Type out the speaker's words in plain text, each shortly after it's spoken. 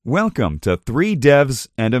Welcome to Three Devs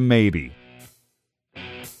and a Maybe.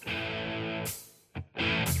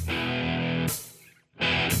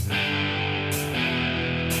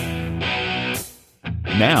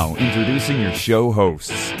 Now introducing your show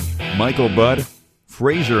hosts, Michael Budd,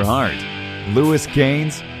 Fraser Hart, Lewis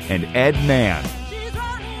Gaines, and Ed Mann.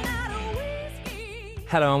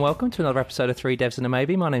 Hello and welcome to another episode of Three Devs and a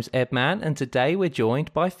Maybe. My name's Ed Mann, and today we're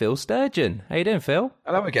joined by Phil Sturgeon. How you doing, Phil?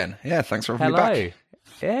 Hello again. Yeah, thanks for having me back.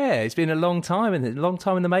 Yeah, it's been a long time in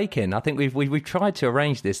the making. I think we've tried to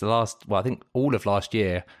arrange this I think all of last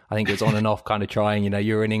year. I think it was on and off, kind of trying.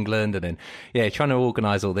 You were in England, and then trying to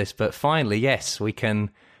organise all this. But finally, yes, we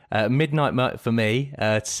can. Midnight for me,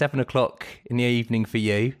 7 o'clock in the evening for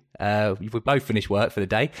you. We both finished work for the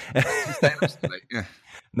day. Yeah.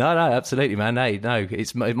 No, absolutely, man. No,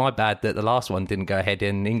 it's my bad that the last one didn't go ahead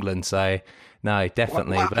in England. So, no,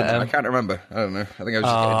 definitely. What happened? I can't remember. I don't know. I think I was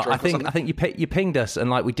just getting drunk or something. I think you pinged us and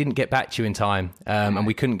we didn't get back to you in time, and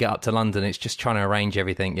we couldn't get up to London. It's just trying to arrange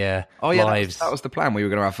everything. Yeah. Oh yeah, that was the plan. We were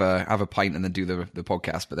going to have a pint and then do the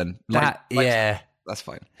podcast, but then that's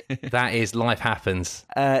fine. That is, life happens.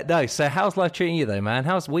 No, so how's life treating you though, man?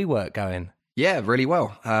 How's WeWork going? Yeah, really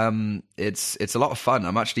well. It's a lot of fun.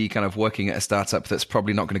 I'm actually kind of working at a startup that's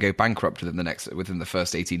probably not going to go bankrupt within the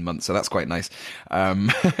first 18 months. So that's quite nice.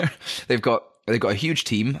 They've got a huge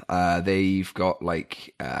team. They've got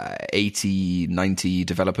 80, 90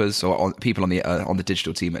 developers or people on the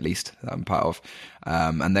digital team, at least that I'm part of.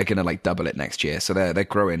 And they're going to double it next year. So they're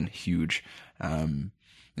growing huge.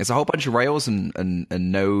 There's a whole bunch of Rails and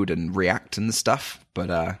Node and React and stuff.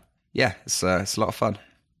 But it's a lot of fun.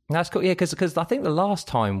 That's cool, yeah, because I think the last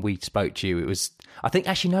time we spoke to you,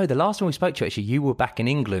 the last time we spoke to you, you were back in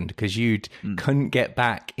England because you couldn't get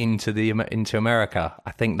back into America.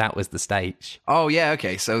 I think that was the stage. Oh, yeah,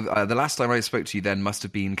 okay. So the last time I spoke to you then must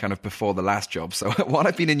have been kind of before the last job. So while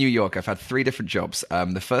I've been in New York, I've had 3 different jobs.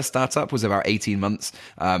 The first startup was about 18 months.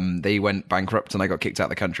 They went bankrupt and I got kicked out of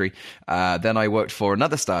the country. Then I worked for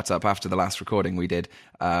another startup after the last recording we did.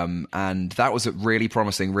 And that was a really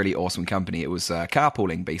promising, really awesome company. It was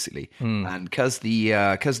carpooling, basically. And because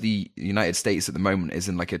the United States at the moment is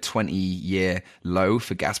in a 20-year low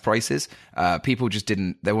for gas prices, people just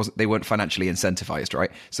they weren't financially incentivized,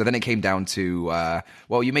 right? So then it came down to,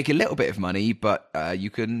 you make a little bit of money, but you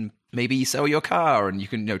can maybe sell your car and you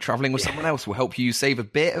can, traveling with someone else will help you save a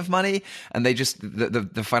bit of money. And they just,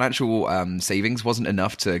 the financial savings wasn't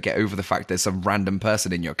enough to get over the fact there's some random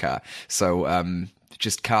person in your car. So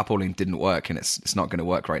just carpooling didn't work, and it's not going to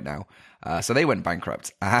work right now. So they went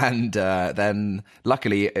bankrupt, and then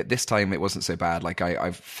luckily at this time it wasn't so bad.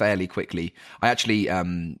 I fairly quickly, I actually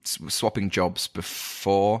was swapping jobs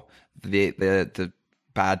before the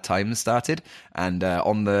bad times started, and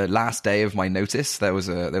on the last day of my notice, there was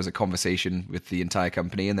a conversation with the entire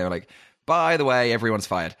company, and they were like, "By the way, everyone's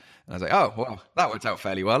fired." And I was like, "Oh, well, that worked out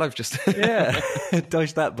fairly well. I've just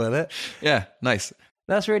dodged that bullet." Yeah, nice.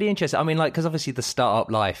 That's really interesting. I mean, because obviously the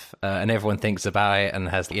startup life, and everyone thinks about it and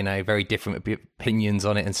has, very different opinions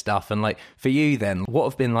on it and stuff. And for you then, what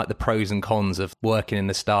have been the pros and cons of working in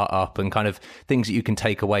the startup and kind of things that you can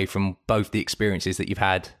take away from both the experiences that you've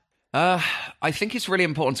had? I think it's really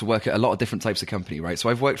important to work at a lot of different types of company, right? So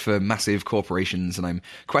I've worked for massive corporations and I'm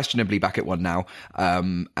questionably back at one now.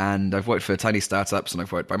 And I've worked for tiny startups and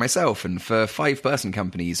I've worked by myself and for 5-person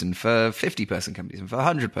companies and for 50-person companies and for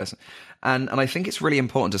 100-person. And I think it's really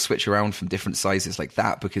important to switch around from different sizes like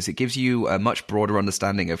that because it gives you a much broader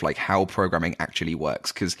understanding of how programming actually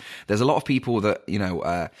works. Because there's a lot of people that,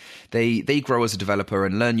 they grow as a developer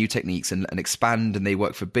and learn new techniques and expand, and they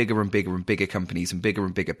work for bigger and bigger and bigger companies and bigger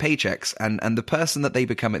paychecks. And the person that they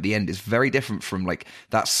become at the end is very different from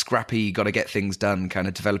that scrappy, got to get things done kind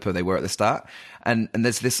of developer they were at the start. And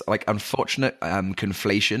there's this unfortunate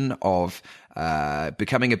conflation of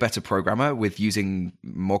becoming a better programmer with using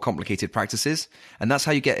more complicated practices. And that's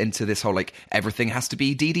how you get into this whole everything has to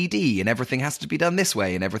be DDD and everything has to be done this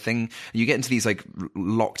way and everything. You get into these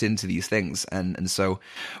locked into these things. And so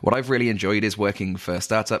what I've really enjoyed is working for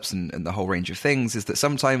startups and the whole range of things is that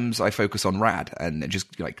sometimes I focus on rad and just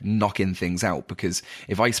knocking things out, because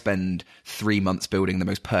if I spend 3 months building the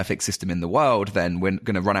most perfect system in the world, then we're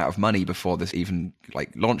going to run out of money before this even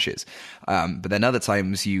launches. But then other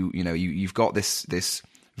times you've got this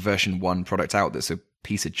version 1 product out that's a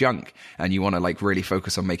piece of junk and you want to really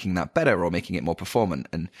focus on making that better or making it more performant.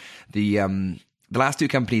 And the last 2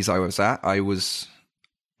 companies I was at,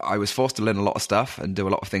 I was forced to learn a lot of stuff and do a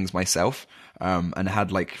lot of things myself, and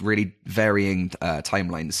had like really varying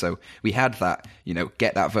timelines. So we had that,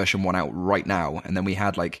 get that version 1 out right now, and then we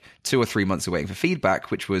had like 2 or 3 months of waiting for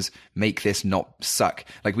feedback, which was make this not suck.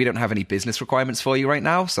 Like, we don't have any business requirements for you right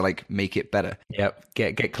now, so like make it better. Yep,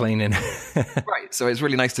 get cleaning. Right. So it's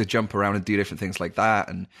really nice to jump around and do different things like that.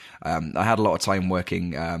 And I had a lot of time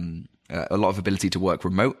working. A lot of ability to work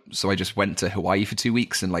remote. So I just went to Hawaii for 2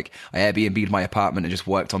 weeks and like I Airbnb'd my apartment and just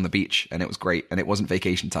worked on the beach, and it was great, and it wasn't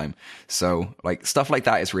vacation time. So like stuff like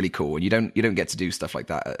that is really cool. And you don't get to do stuff like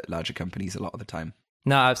that at larger companies a lot of the time.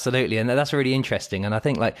 No, absolutely. And that's really interesting. And I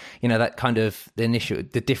think like, that kind of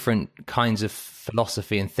the different kinds of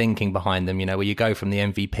philosophy and thinking behind them, where you go from the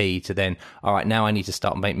MVP to then, all right, now I need to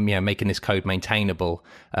start making this code maintainable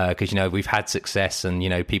because, we've had success and,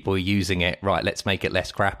 people are using it. Right. Let's make it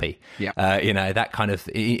less crappy. Yeah. That kind of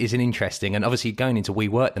is an interesting. And obviously going into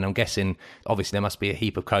WeWork, then I'm guessing, obviously there must be a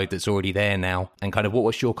heap of code that's already there now. And kind of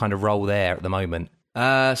what's your kind of role there at the moment?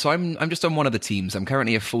 So I'm just on one of the teams. I'm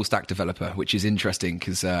currently a full stack developer, which is interesting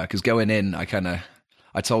because going in, I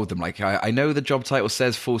told them like I know the job title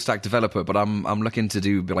says full stack developer, but I'm looking to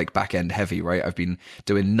do like back end heavy, right? I've been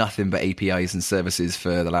doing nothing but APIs and services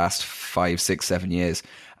for the last 5, 6, 7 years,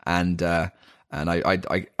 and I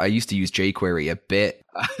used to use jQuery a bit,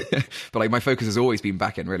 but like my focus has always been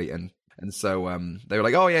back end really, and so they were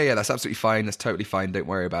like, oh, yeah, that's absolutely fine. That's totally fine. Don't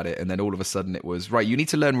worry about it. And then all of a sudden it was, right, you need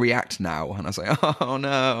to learn React now. And I was like, oh,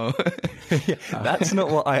 no. That's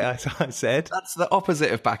not what I said. That's the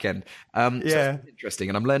opposite of backend. So it's interesting.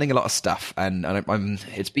 And I'm learning a lot of stuff. And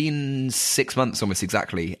it's been 6 months almost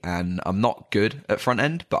exactly. And I'm not good at front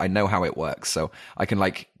end, but I know how it works. So I can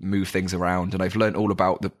like move things around. And I've learned all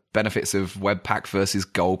about the benefits of Webpack versus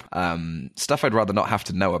Gulp. Stuff I'd rather not have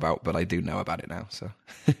to know about, but I do know about it now. So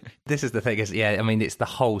this is the thing is, it's the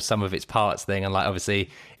whole sum of its parts thing. And like, obviously,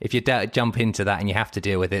 if you jump into that and you have to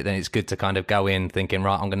deal with it, then it's good to kind of go in thinking,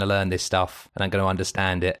 right, I'm going to learn this stuff and I'm going to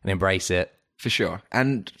understand it and embrace it. For sure.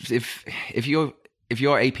 And if your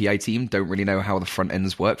API team don't really know how the front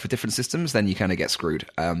ends work for different systems, then you kind of get screwed.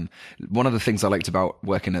 One of the things I liked about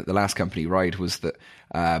working at the last company, Ride, was that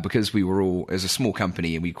because it was a small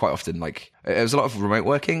company and we quite often it was a lot of remote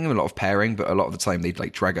working, a lot of pairing, but a lot of the time they'd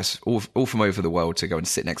like drag us all from over the world to go and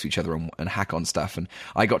sit next to each other and hack on stuff. And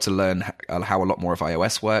I got to learn how a lot more of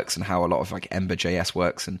iOS works and how a lot of like Ember.js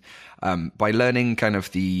works. And by learning kind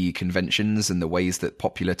of the conventions and the ways that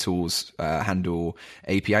popular tools handle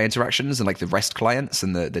API interactions and like the REST clients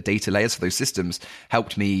and the data layers for those systems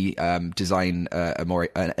helped me design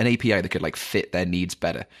an API that could like fit their needs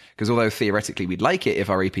better. Because although theoretically we'd like it if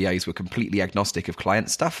our APIs were completely agnostic of client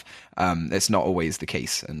stuff, it's not always the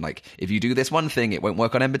case. And like if you do this one thing, it won't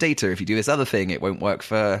work on Ember Data. If you do this other thing, it won't work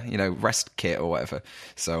for REST kit or whatever.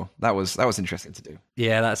 So that was interesting to do.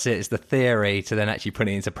 Yeah, that's it. It's the theory to then actually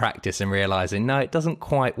putting it into practice and realizing, no, it doesn't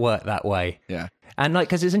quite work that way. Yeah. And like,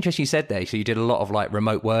 because it's interesting you said there, so you did a lot of like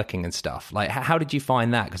remote working and stuff. Like, how did you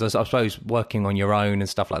find that? Because I suppose working on your own and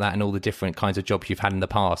stuff like that and all the different kinds of jobs you've had in the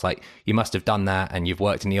past, like you must have done that and you've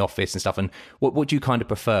worked in the office and stuff. And what do you kind of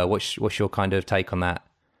prefer? What's your kind of take on that?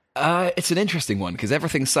 It's an interesting one because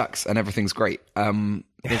everything sucks and everything's great.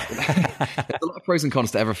 There's a lot of pros and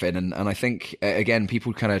cons to everything. And I think, again,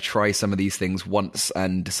 people kind of try some of these things once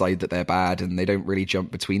and decide that they're bad and they don't really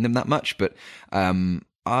jump between them that much. But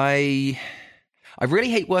I really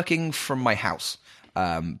hate working from my house.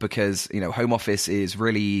 Because, home office is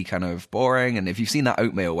really kind of boring. And if you've seen that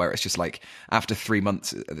oatmeal where it's just like after 3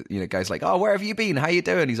 months, guys like, oh, where have you been? How you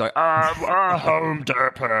doing? He's like, I'm home,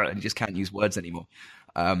 derper. And he just can't use words anymore.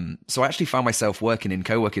 So I actually found myself working in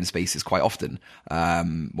co-working spaces quite often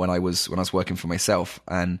when I was working for myself.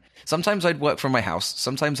 And sometimes I'd work from my house.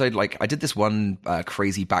 Sometimes I did this one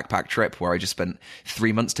crazy backpack trip where I just spent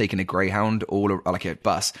 3 months taking a Greyhound like a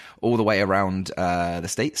bus all the way around the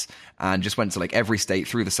States and just went to like every state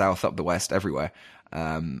through the South, up the West, everywhere.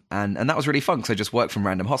 And that was really fun because I just worked from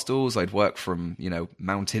random hostels. I'd work from,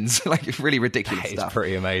 mountains, like really ridiculous stuff. It's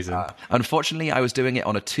pretty amazing. Unfortunately, I was doing it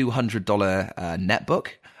on a $200 netbook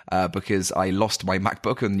because I lost my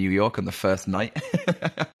MacBook in New York on the first night.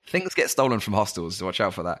 Things get stolen from hostels, so watch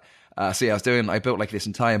out for that. I built like this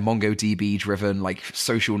entire MongoDB driven like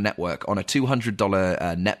social network on a $200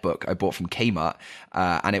 netbook I bought from Kmart.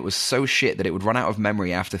 And it was so shit that it would run out of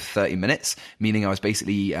memory after 30 minutes, meaning I was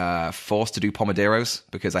basically forced to do Pomodoros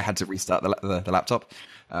because I had to restart the laptop.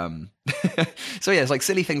 So yeah, it's like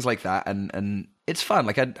silly things like that. And it's fun.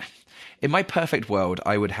 Like in my perfect world,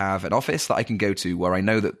 I would have an office that I can go to where I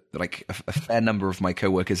know that like a fair number of my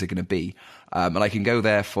coworkers are going to be, and I can go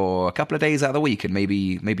there for a couple of days out of the week and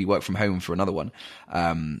maybe work from home for another one,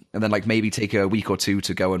 and then like maybe take a week or two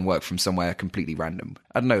to go and work from somewhere completely random.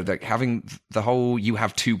 I don't know, like having the whole you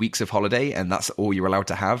have 2 weeks of holiday and that's all you're allowed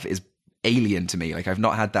to have is alien to me. Like I've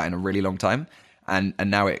not had that in a really long time. And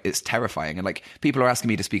now it's terrifying. And like people are asking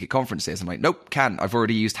me to speak at conferences. I'm like, nope, can't. I've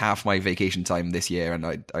already used half my vacation time this year and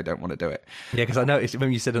I don't want to do it. Yeah, because I noticed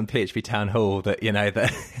when you said on PHP Town Hall that, you know,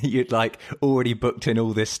 that you'd like already booked in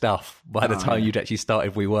all this stuff by the time you'd actually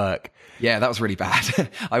started WeWork. Yeah, that was really bad.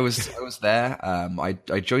 I was there.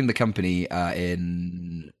 I joined the company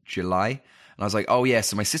in July. And I was like, oh, yeah,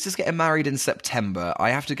 so my sister's getting married in September. I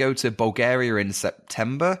have to go to Bulgaria in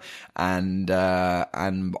September. And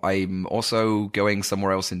I'm also going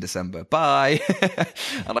somewhere else in December. Bye.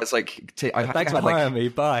 And I was like, thanks for hiring me.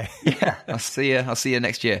 Bye. Yeah, I'll see you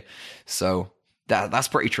next year. So that's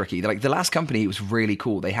pretty tricky. Like the last company, it was really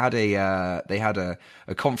cool. They had a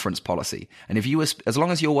conference policy, and if you was, as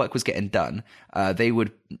long as your work was getting done, they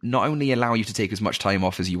would not only allow you to take as much time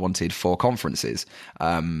off as you wanted for conferences,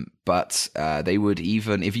 but they would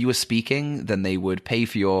even, if you were speaking, then they would pay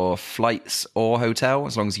for your flights or hotel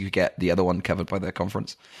as long as you could get the other one covered by the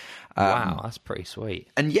conference. Wow, that's pretty sweet.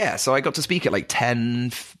 And yeah, so I got to speak at like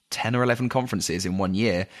 10 or 11 conferences in 1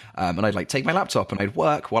 year. And I'd like take my laptop and I'd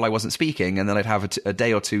work while I wasn't speaking. And then I'd have a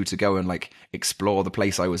day or two to go and like explore the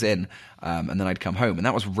place I was in. And then I'd come home, and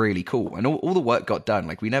that was really cool. And all the work got done.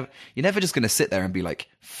 Like you're never just going to sit there and be like,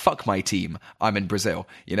 fuck my team, I'm in Brazil.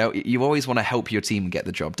 You know, you always want to help your team get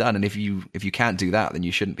the job done. And if you can't do that, then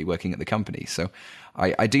you shouldn't be working at the company. So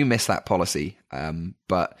I do miss that policy.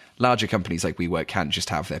 But larger companies like WeWork can't just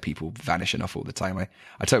have their people vanishing off all the time.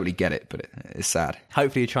 I totally get it, but it's sad.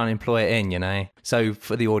 Hopefully you're trying to employ it in, you know. So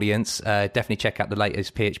for the audience, definitely check out the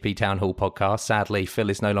latest PHP Town Hall podcast. Sadly,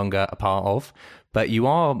 Phil is no longer a part of, but you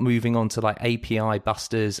are moving on to like API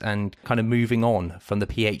busters and kind of moving on from the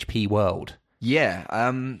PHP world. Yeah.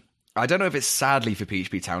 I don't know if it's sadly for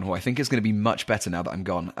PHP Town Hall. I think it's going to be much better now that I'm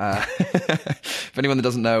gone. If anyone that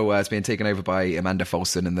doesn't know, it's being taken over by Amanda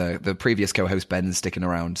Folson, and the previous co-host Ben's sticking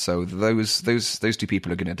around. So those two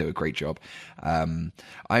people are going to do a great job. I'm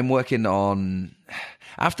working on...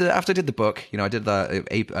 After I did the book, you know, I did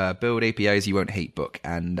the Build APIs You Won't Hate book,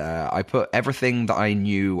 and I put everything that I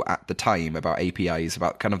knew at the time about APIs,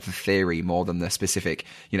 about kind of the theory more than the specific,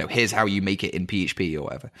 you know, here's how you make it in PHP or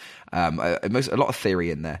whatever. A lot of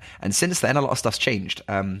theory in there. And since then, a lot of stuff's changed.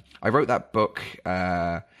 I wrote that book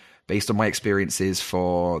based on my experiences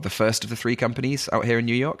for the first of the 3 companies out here in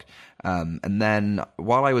New York. And then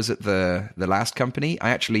while I was at the last company, I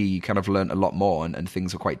actually kind of learned a lot more, and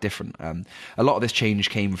things were quite different. A lot of this change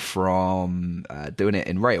came from doing it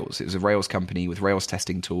in Rails. It was a Rails company with Rails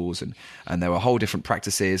testing tools, and there were whole different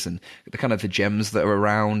practices, and the kind of the gems that are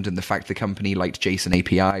around, and the fact the company liked JSON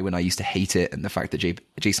API when I used to hate it, and the fact that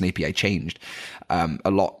JSON API changed a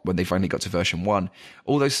lot when they finally got to version 1.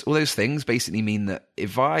 All those things basically mean that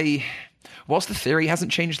whilst the theory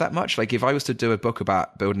hasn't changed that much, like if I was to do a book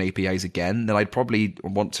about building APIs again, then I'd probably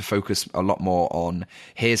want to focus a lot more on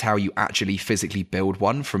here's how you actually physically build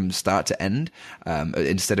one from start to end,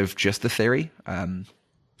 instead of just the theory.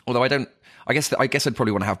 Although I guess I'd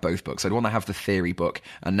probably want to have both books. I'd want to have the theory book,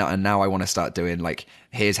 and now I want to start doing like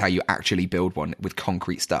here's how you actually build one with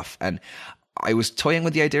concrete stuff. And I was toying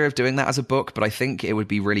with the idea of doing that as a book, but I think it would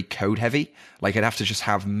be really code heavy. Like I'd have to just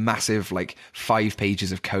have massive, like 5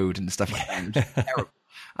 pages of code and stuff like that. Just terrible.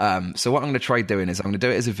 So what I'm going to try doing is I'm going to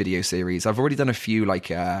do it as a video series. I've already done a few like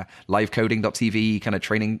livecoding.tv kind of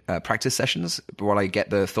training practice sessions while I get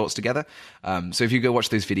the thoughts together. So if you go watch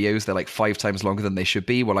those videos, they're like 5 times longer than they should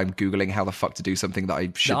be while I'm Googling how the fuck to do something that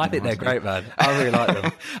I should. No, I think they're great, man. I really like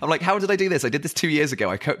them. I'm like, how did I do this? I did this 2 years ago.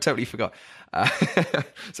 I totally forgot.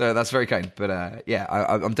 So that's very kind. But yeah,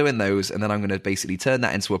 I'm doing those, and then I'm going to basically turn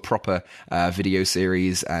that into a proper video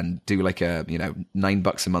series and do like a, you know,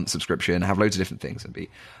 $9 a month subscription, have loads of different things, and be,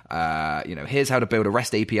 you know, here's how to build a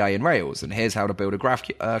REST API in Rails, and here's how to build a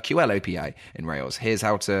GraphQL API in Rails. Here's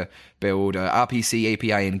how to build a RPC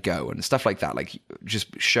API in Go and stuff like that. Like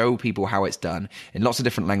just show people how it's done in lots of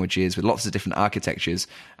different languages with lots of different architectures,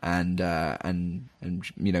 and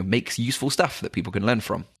you know, makes useful stuff that people can learn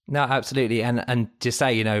from. No, absolutely. And to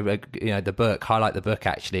say, you know, the book, highlight the book,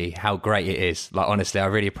 actually, how great it is. Like, honestly, I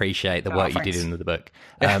really appreciate the work you did in the book.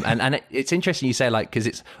 And it's interesting you say, like, because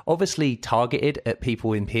it's obviously targeted at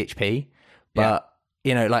people in PHP, but,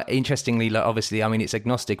 you know, like, interestingly, like, obviously, I mean, it's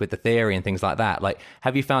agnostic with the theory and things like that. Like,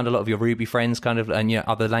 have you found a lot of your Ruby friends kind of, and, you know,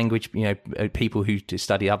 other language, you know, people who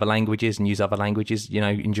study other languages and use other languages, you know,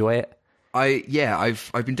 enjoy it?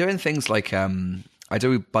 I've been doing things like I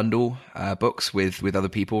do bundle books with other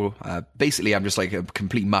people. Basically, I'm just like a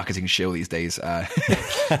complete marketing shill these days.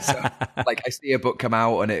 So, like, I see a book come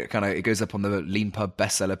out and it goes up on the LeanPub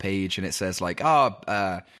bestseller page, and it says like,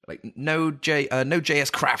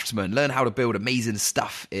 Node.js craftsman, learn how to build amazing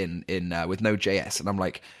stuff in with Node.js. And I'm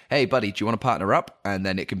like, hey buddy, do you want to partner up? And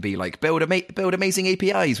then it can be like, build amazing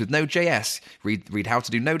APIs with Node.js. Read how to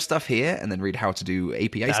do Node stuff here, and then read how to do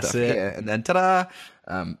API stuff here, and then ta-da.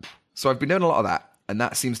 So I've been doing a lot of that. And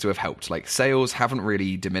that seems to have helped. Like, sales haven't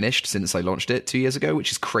really diminished since I launched it 2 years ago, which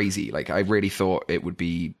is crazy. Like, I really thought it would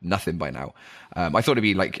be nothing by now. I thought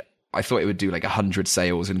it would do like 100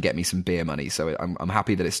 sales and get me some beer money. So I'm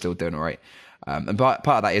happy that it's still doing all right. And part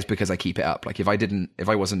of that is because I keep it up. Like, if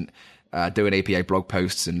I wasn't doing API blog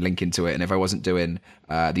posts and linking to it, and if I wasn't doing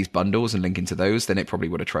these bundles and linking to those, then it probably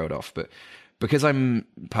would have trailed off. But because I'm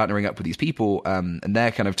partnering up with these people, and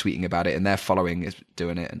they're kind of tweeting about it, and they're following is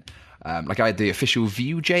doing it, and like, I had the official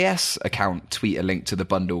Vue.js account tweet a link to the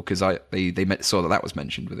bundle because they saw that was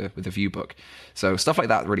mentioned with a Vue book. So stuff like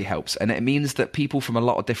that really helps, and it means that people from a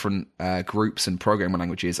lot of different groups and programming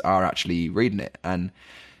languages are actually reading it. And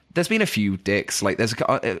there's been a few dicks. Like, there's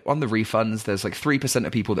on the refunds, there's like 3%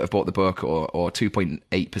 of people that have bought the book, or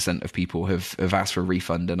 2.8% of people have asked for a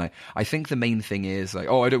refund. And I think the main thing is like,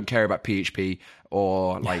 oh, I don't care about PHP,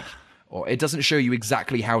 or like. Or it doesn't show you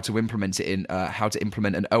exactly how to implement it in how to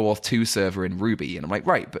implement an OAuth 2 server in Ruby. And I'm like,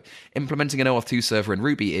 right, but implementing an OAuth 2 server in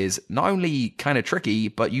Ruby is not only kind of tricky,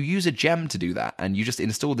 but you use a gem to do that, and you just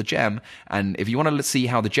install the gem. And if you want to see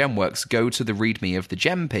how the gem works, go to the README of the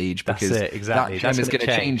gem page, because that gem is going to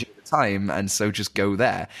change over time, and so just go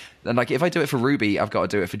there. And like, if I do it for Ruby, I've got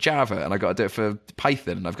to do it for Java, and I've got to do it for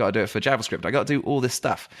Python, and I've got to do it for JavaScript. I got to do all this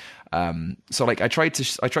stuff. So like, I try to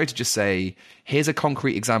just say, here's a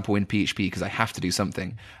concrete example in PHP because I have to do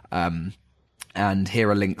something. And here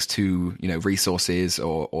are links to, resources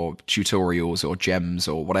or tutorials or gems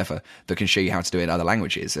or whatever that can show you how to do it in other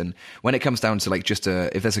languages. And when it comes down to like just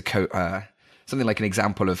if there's a something like an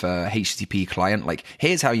example of a HTTP client, like,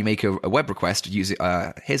 here's how you make a web request. Here's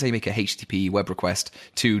how you make a HTTP web request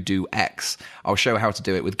to do X. I'll show how to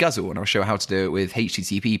do it with Guzzle, and I'll show how to do it with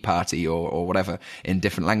HTTP Party or whatever in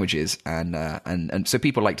different languages. And so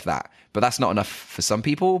people liked that, but that's not enough for some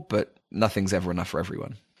people. But nothing's ever enough for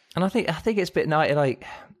everyone. And I think it's a bit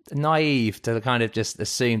naive to kind of just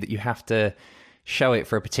assume that you have to show it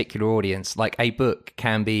for a particular audience. Like, a book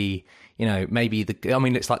can be, maybe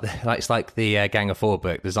it's like the Gang of Four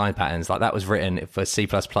book, Design Patterns. Like, that was written for C++ and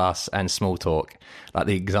Smalltalk, like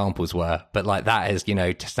the examples were. But like, that is,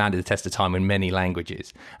 standard the test of time in many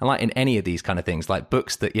languages. And like, in any of these kind of things, like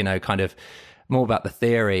books that, kind of more about the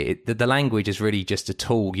theory, the language is really just a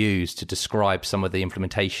tool used to describe some of the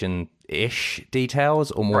implementation-ish details,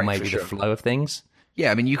 or more maybe the flow of things. Yeah,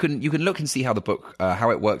 I mean, you can look and see how the book,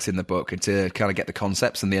 how it works in the book, and to kind of get the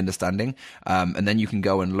concepts and the understanding, and then you can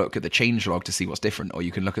go and look at the changelog to see what's different, or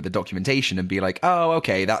you can look at the documentation and be like, oh,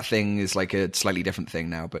 okay, that thing is like a slightly different thing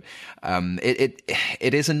now. But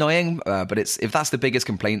it is annoying, but if that's the biggest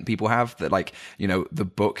complaint people have, that like, the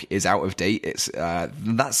book is out of date, it's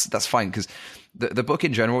that's fine, because the book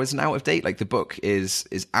in general isn't out of date. Like, the book is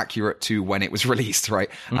accurate to when it was released, right?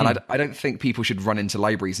 Mm-hmm. And I don't think people should run into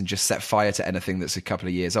libraries and just set fire to anything that's a couple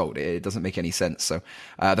of years old. It doesn't make any sense. So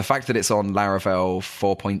the fact that it's on Laravel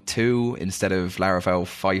 4.2 instead of Laravel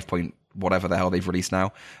 5. Whatever the hell they've released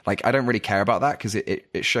now, like, I don't really care about that, because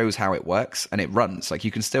it shows how it works and it runs. Like,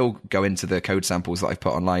 you can still go into the code samples that I've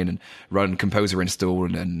put online and run Composer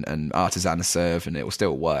install and Artisan serve, and it will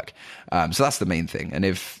still work. So that's the main thing. And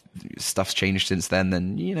if stuff's changed since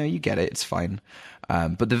then you get it. It's fine.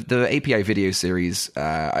 But the API video series,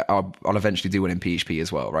 I'll eventually do one in PHP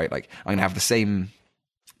as well, right? Like, I'm gonna have the same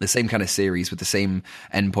kind of series with the same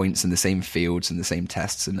endpoints and the same fields and the same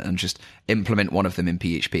tests, and just implement one of them in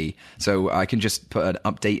PHP. So I can just put an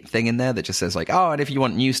update thing in there that just says like, oh, and if you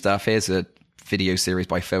want new stuff, here's a video series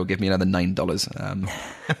by Phil. Give me another $9.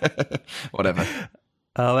 Whatever.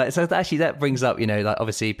 Oh, so actually that brings up, like,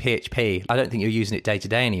 obviously PHP, I don't think you're using it day to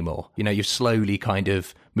day anymore. You've slowly kind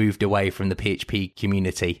of moved away from the PHP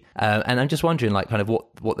community. And I'm just wondering, like, kind of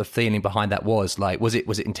what the feeling behind that was. Like, was it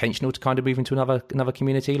intentional to kind of move into another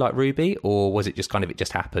community like Ruby, or was it just kind of, it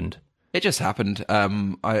just happened? It just happened.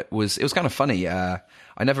 It was kind of funny.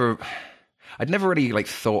 I'd never really like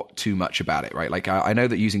thought too much about it, right? Like, I know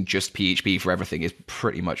that using just PHP for everything is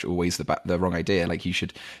pretty much always the wrong idea. Like, you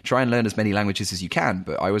should try and learn as many languages as you can.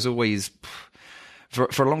 But I was always,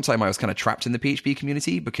 for a long time, I was kind of trapped in the PHP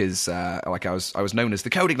community, because like, I was known as the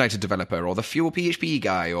CodeIgniter developer or the Fuel PHP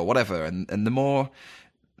guy or whatever. And the more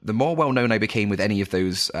the more well known I became with any of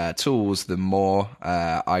those tools, the more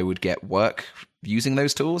I would get work using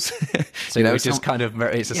those tools. So it was just kind of,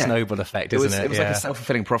 it's a snowball effect, isn't it? It was like a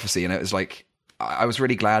self-fulfilling prophecy, and it was like, I was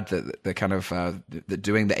really glad that the kind of that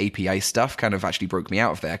doing the API stuff kind of actually broke me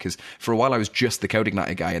out of there, because for a while I was just the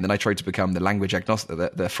CodeIgniter guy, and then I tried to become the language agnostic,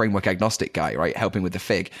 the framework agnostic guy, right, helping with the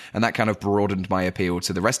Fig, and that kind of broadened my appeal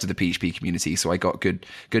to the rest of the PHP community. So I got good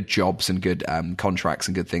jobs and good contracts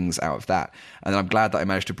and good things out of that, and I'm glad that I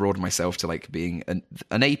managed to broaden myself to like being an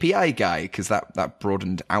API guy, because that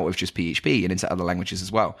broadened out of just PHP and into other languages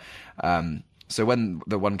as well. So when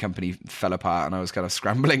the one company fell apart and I was kind of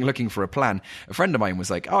scrambling looking for a plan, a friend of mine was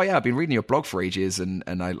like, oh yeah, I've been reading your blog for ages and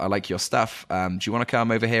I like your stuff. Do you want to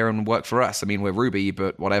come over here and work for us? I mean, we're Ruby,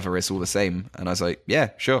 but whatever, it's all the same. And I was like,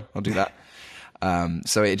 yeah, sure, I'll do that.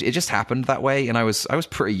 So it just happened that way. And I was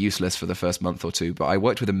pretty useless for the first month or two, but I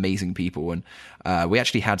worked with amazing people. And we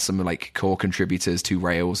actually had some like core contributors to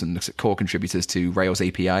Rails and core contributors to Rails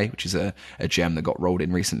API, which is a gem that got rolled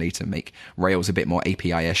in recently to make Rails a bit more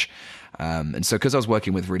API-ish. And so because I was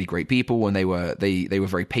working with really great people, and they were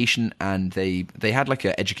very patient, and they had like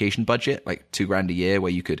an education budget, like $2,000 a year,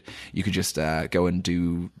 where you could just go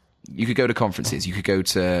to conferences, you could go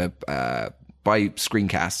to buy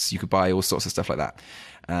screencasts, you could buy all sorts of stuff like that.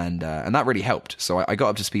 And that really helped. So I got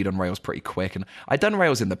up to speed on Rails pretty quick. And I'd done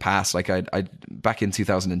Rails in the past. Like I back in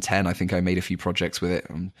 2010, I think I made a few projects with it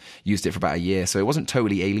and used it for about a year. So it wasn't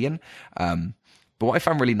totally alien. But what I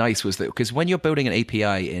found really nice was that, because when you're building an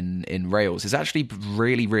API in Rails, it's actually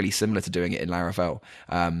really, really similar to doing it in Laravel.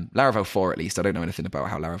 Laravel 4, at least. I don't know anything about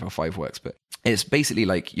how Laravel 5 works, but it's basically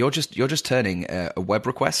like you're just turning a web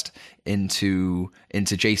request into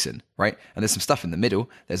JSON, right? And there's some stuff in the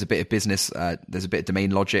middle. There's a bit of business. There's a bit of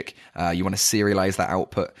domain logic. You want to serialize that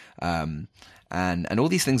output. And all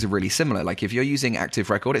these things are really similar. Like if you're using Active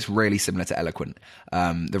Record, it's really similar to Eloquent.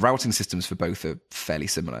 The routing systems for both are fairly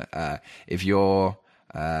similar. If you're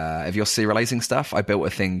serializing stuff, I built a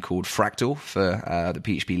thing called Fractal for the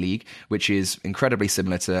PHP League, which is incredibly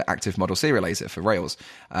similar to Active Model Serializer for Rails.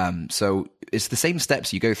 So it's the same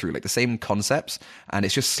steps you go through, like the same concepts, and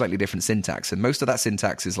it's just slightly different syntax. And most of that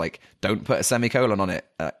syntax is like, don't put a semicolon on it.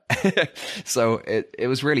 So it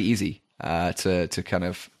was really easy to kind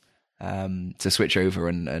of to switch over,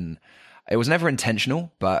 and it was never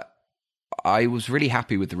intentional, but I was really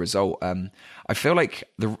happy with the result. I feel like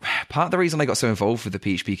part of the reason I got so involved with the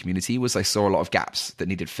PHP community was I saw a lot of gaps that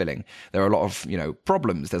needed filling. There are a lot of,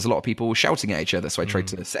 problems. There's a lot of people shouting at each other, so I tried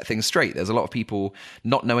to set things straight. There's a lot of people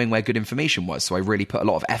not knowing where good information was, so I really put a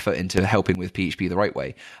lot of effort into helping with PHP the right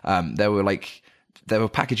way. There were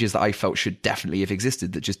packages that I felt should definitely have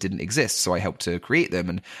existed that just didn't exist. So I helped to create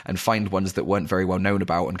them and find ones that weren't very well known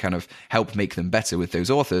about and kind of help make them better with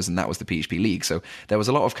those authors. And that was the PHP League. So there was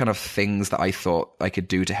a lot of kind of things that I thought I could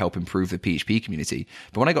do to help improve the PHP community.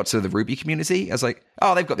 But when I got to the Ruby community, I was like,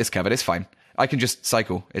 oh, they've got this covered. It's fine. I can just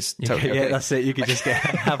cycle. It's totally okay. Yeah, that's it. You can just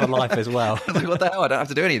have a life as well. I was like, what the hell? I don't have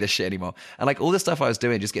to do any of this shit anymore. And like all the stuff I was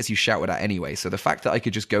doing just gets you shouted at anyway. So the fact that I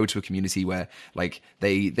could just go to a community where like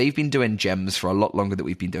they've been doing gems for a lot longer than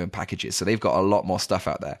we've been doing packages. So they've got a lot more stuff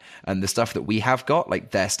out there. And the stuff that we have got,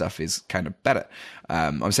 like their stuff is kind of better.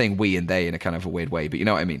 I'm saying we and they in a kind of a weird way, but you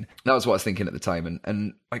know what I mean? That was what I was thinking at the time.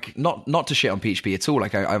 And like not to shit on PHP at all.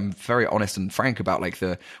 Like I'm very honest and frank about like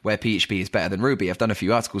where PHP is better than Ruby. I've done a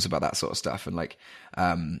few articles about that sort of stuff. And like,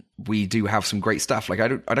 we do have some great stuff. Like I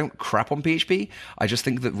don't crap on PHP. I just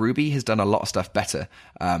think that Ruby has done a lot of stuff better.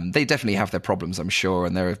 They definitely have their problems, I'm sure,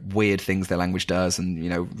 and there are weird things their language does,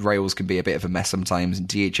 and Rails can be a bit of a mess sometimes, and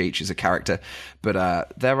DHH is a character, but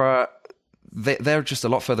they're just a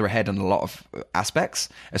lot further ahead in a lot of aspects,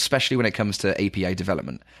 especially when it comes to API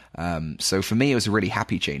development. So for me, it was a really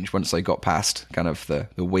happy change once I got past kind of the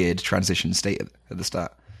weird transition state at the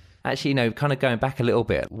start. Actually, kind of going back a little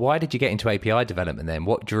bit, why did you get into API development then?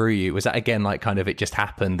 What drew you? Was that, again, like kind of it just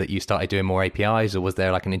happened that you started doing more APIs, or was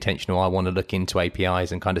there like an intentional, I want to look into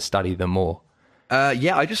APIs and kind of study them more?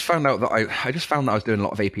 Yeah, I just found out that I was doing a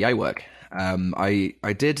lot of API work. I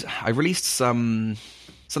released something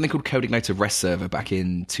called CodeIgniter REST Server back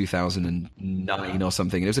in 2009 or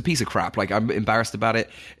something. It was a piece of crap. Like, I'm embarrassed about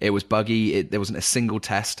it. It was buggy. There wasn't a single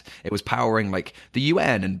test. It was powering like the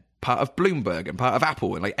UN and part of Bloomberg and part of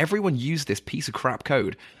Apple, and like everyone used this piece of crap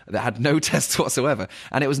code that had no tests whatsoever,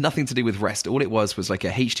 and it was nothing to do with REST. All it was like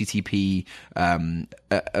a HTTP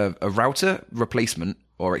a router replacement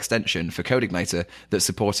or extension for CodeIgniter that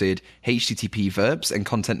supported HTTP verbs and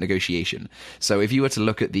content negotiation. So if you were to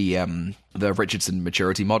look at the Richardson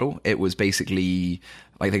maturity model, it was basically,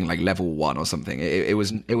 I think, like level 1 or something. It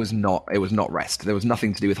was not REST. There was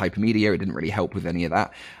nothing to do with hypermedia. It didn't really help with any of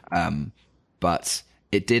that. But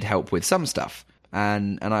it did help with some stuff.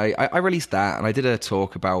 And I released that, and I did a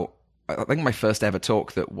talk about, I think my first ever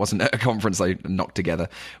talk that wasn't at a conference I knocked together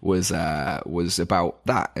was about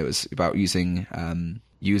that. It was about using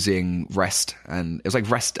REST, and it was like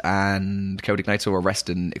REST and CodeIgniter, or REST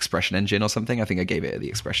and Expression Engine or something. I think I gave it at the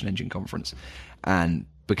Expression Engine conference. And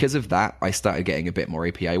because of that, I started getting a bit more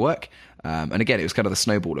API work. And again, it was kind of the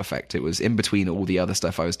snowball effect. It was in between all the other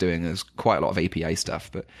stuff I was doing. There's quite a lot of API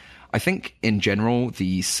stuff, but I think in general,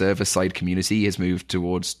 the server-side community has moved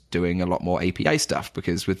towards doing a lot more API stuff,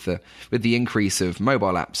 because with the increase of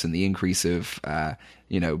mobile apps and the increase of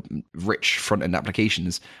rich front-end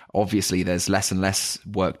applications, obviously there's less and less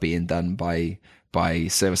work being done by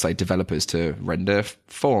server-side developers to render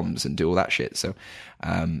forms and do all that shit. So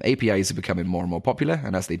APIs are becoming more and more popular,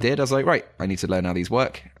 and as they did, I was like, right, I need to learn how these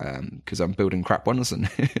work, because I'm building crap ones, and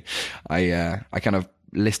I kind of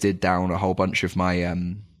listed down a whole bunch of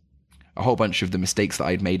the mistakes that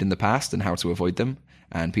I'd made in the past and how to avoid them.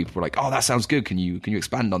 And people were like, "Oh, that sounds good. Can you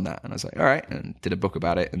expand on that?" And I was like, "All right," and did a book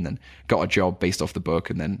about it, and then got a job based off the book,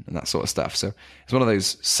 and that sort of stuff. So it's one of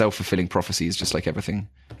those self-fulfilling prophecies, just like everything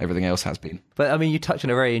else has been. But I mean, you touched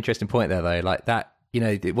on a very interesting point there, though. Like that,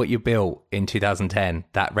 what you built in 2010,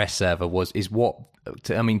 that REST server is what,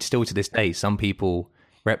 still to this day, some people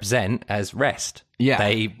represent as REST. Yeah,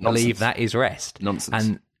 they believe that is REST.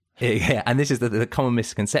 Nonsense. And this is the common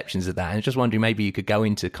misconceptions of that. And I'm just wondering, maybe you could go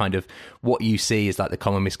into kind of what you see as like the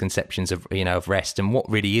common misconceptions of REST, and what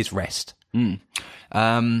really is REST.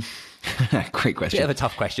 Great question. Bit of a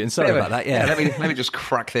tough question. Sorry about that. Yeah. Let me just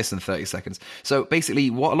crack this in 30 seconds. So basically,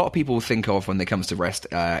 what a lot of people think of when it comes to REST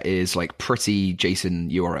is like pretty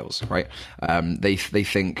JSON URLs, right? They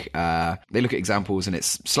think they look at examples, and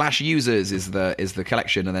it's /users is the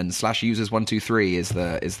collection, and then /users123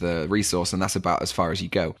 is the resource, and that's about as far as you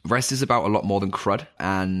go. REST is about a lot more than CRUD,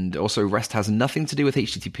 and also REST has nothing to do with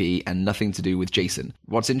HTTP and nothing to do with JSON.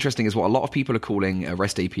 What's interesting is what a lot of people are calling a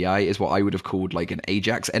REST API is what I would have called like an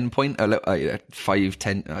AJAX endpoint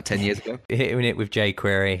 10 years ago. Hitting it with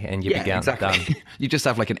jQuery and you'd be done. You just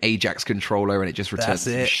have like an AJAX controller, and it just returns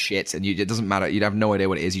some shit, and it doesn't matter. You'd have no idea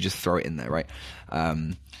what it is. You just throw it in there, right?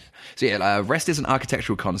 REST is an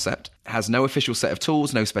architectural concept, has no official set of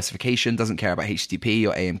tools, no specification, doesn't care about HTTP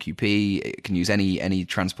or AMQP. It can use any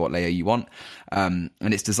transport layer you want. And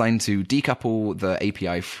it's designed to decouple the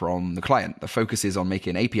API from the client. The focus is on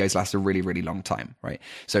making APIs last a really, really long time, right?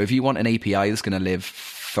 So if you want an API that's going to live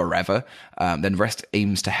forever, then REST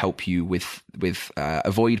aims to help you with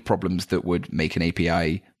avoid problems that would make an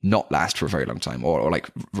API not last for a very long time, or like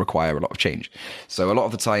require a lot of change. So a lot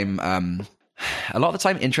of the time,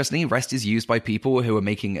 interestingly, REST is used by people who are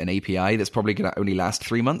making an API that's probably going to only last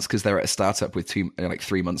 3 months, because they're at a startup with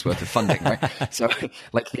 3 months worth of funding, right? So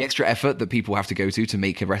like the extra effort that people have to go to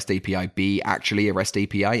make a REST API be actually a REST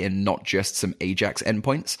API and not just some AJAX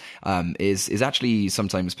endpoints is actually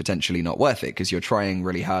sometimes potentially not worth it, because you're trying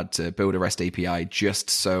really hard to build a REST API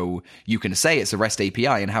just so you can say it's a REST API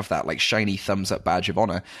and have that like shiny thumbs up badge of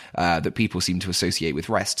honor that people seem to associate with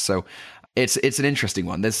REST. So it's an interesting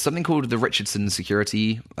one. There's something called the Richardson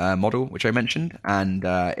security model, which I mentioned, and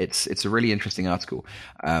it's a really interesting article.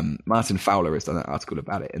 Martin Fowler has done an article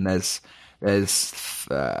about it, and there's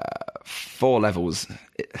 4 levels,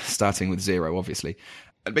 starting with 0, obviously.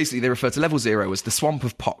 And basically, they refer to level 0 as the swamp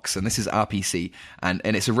of POX, and this is RPC, and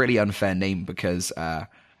it's a really unfair name because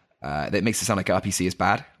that makes it sound like RPC is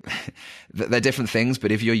bad. They're different things,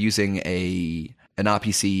 but if you're using an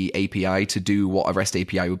RPC API to do what a REST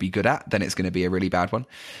API would be good at, then it's going to be a really bad one.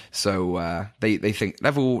 So they think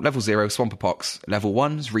level 0, swamp of POX. Level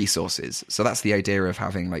 1's resources. So that's the idea of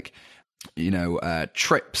having like,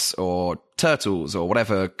 trips or turtles or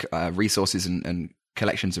whatever resources and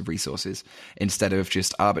collections of resources, instead of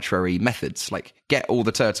just arbitrary methods like get all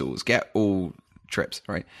the turtles, get all trips,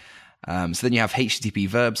 right? So then you have HTTP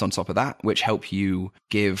verbs on top of that, which help you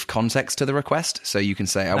give context to the request. So you can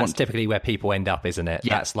say, That's typically where people end up, isn't it?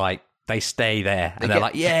 Yeah. That's like, they stay there and they're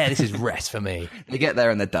like, yeah, this is REST for me. They get there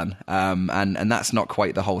and they're done. And that's not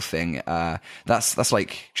quite the whole thing. That's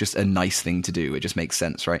like just a nice thing to do. It just makes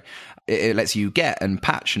sense, right? It lets you get and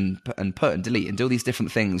patch and put and delete and do all these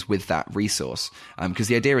different things with that resource. Because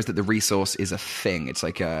the idea is that the resource is a thing. It's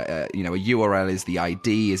like a URL is the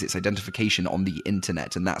ID, is its identification on the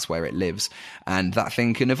internet, and that's where it lives. And that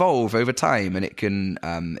thing can evolve over time, and it can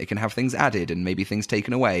have things added and maybe things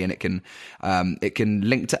taken away, and it can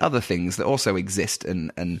link to other things that also exist,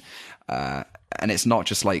 and it's not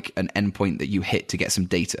just like an endpoint that you hit to get some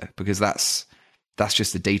data, because that's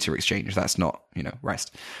just a data exchange. That's not,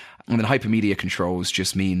 REST. And then hypermedia controls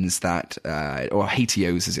just means that, or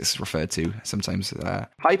HTOs as it's referred to sometimes,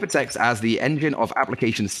 hypertext as the engine of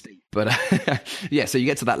application state. But yeah, so you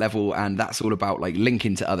get to that level and that's all about like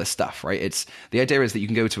linking to other stuff, right? It's the idea is that you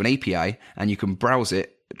can go to an API and you can browse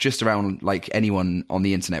it just around like anyone on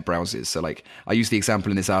the internet browses. So like I use the example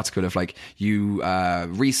in this article of like you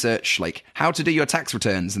research like how to do your tax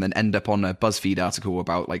returns and then end up on a BuzzFeed article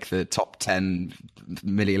about like the top 10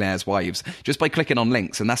 millionaires' wives just by clicking on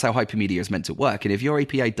links. And that's how hypermedia is meant to work. And if your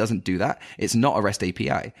API doesn't do that, it's not a REST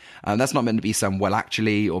API. That's not meant to be some well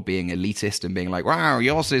actually or being elitist and being like, wow,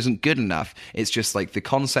 yours isn't good enough. It's just like the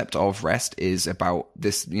concept of REST is about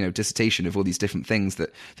this, you know, dissertation of all these different things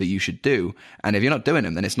that you should do. And if you're not doing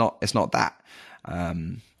them, then it's not that.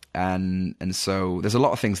 And so there's a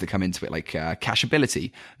lot of things that come into it, like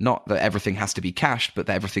cacheability. Not that everything has to be cached, but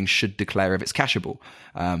that everything should declare if it's cacheable.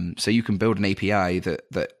 So you can build an API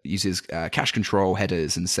that uses cache control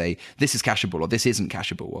headers and say this is cacheable or this isn't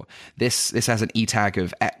cacheable, or this has an E tag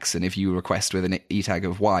of X, and if you request with an E tag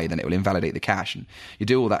of Y, then it will invalidate the cache. And you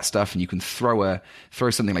do all that stuff, and you can throw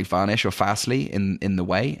something like Varnish or Fastly in the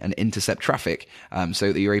way and intercept traffic,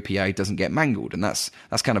 so that your API doesn't get mangled. And that's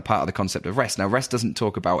kind of part of the concept of REST. Now, REST doesn't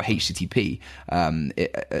talk about HTTP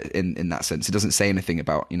in that sense. It doesn't say anything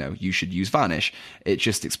about, you know, you should use Varnish. It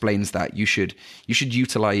just explains that you should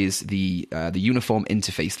utilize the uniform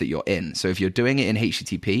interface that you're in. So if you're doing it in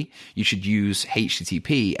HTTP, you should use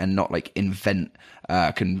HTTP and not like invent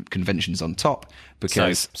conventions on top.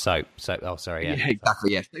 Because SOAP. Oh, sorry. Yeah,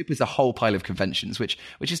 exactly. Yeah, SOAP is a whole pile of conventions, which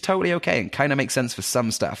is totally okay and kind of makes sense for some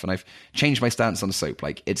stuff. And I've changed my stance on SOAP.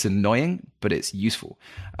 Like, it's annoying, but it's useful.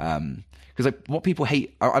 Because like what people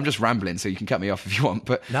hate, I'm just rambling, so you can cut me off if you want.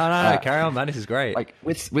 But no, carry on, man. This is great. Like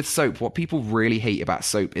with SOAP, what people really hate about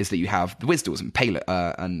SOAP is that you have the WSDLs and payload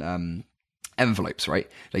and envelopes, right?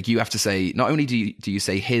 Like you have to say, not only do you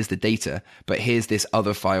say here's the data, but here's this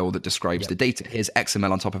other file that describes the data. Here's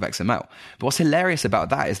XML on top of XML. But what's hilarious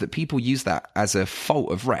about that is that people use that as a fault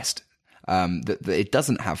of REST. That it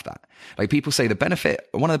doesn't have that. Like people say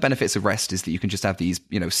one of the benefits of REST is that you can just have these,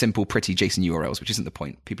 you know, simple, pretty JSON URLs, which isn't the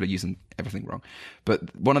point. People are using everything wrong.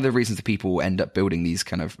 But one of the reasons that people end up building these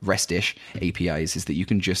kind of REST-ish APIs is that you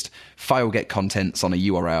can just file get contents on a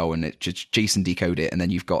URL and it just JSON decode it, and then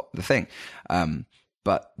you've got the thing.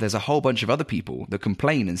 But there's a whole bunch of other people that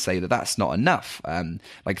complain and say that that's not enough.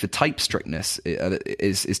 Like the type strictness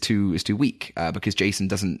is too weak because JSON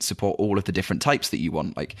doesn't support all of the different types that you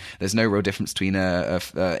want. Like there's no real difference between a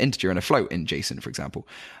integer and a float in JSON, for example,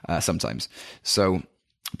 sometimes. So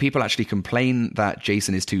people actually complain that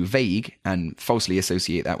JSON is too vague and falsely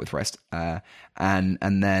associate that with REST, and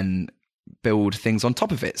then build things on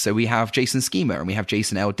top of it. So we have JSON schema and we have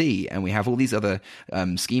JSON LD and we have all these other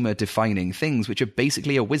schema defining things, which are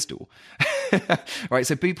basically a WSDL. Right?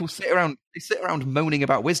 So people sit around moaning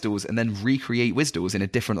about WSDLs and then recreate WSDLs in a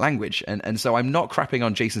different language. And so I'm not crapping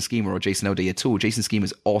on JSON schema or JSON LD at all. JSON schema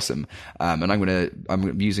is awesome. And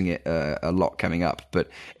I'm using it a lot coming up, but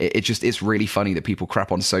it's really funny that people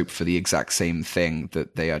crap on SOAP for the exact same thing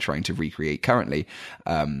that they are trying to recreate currently.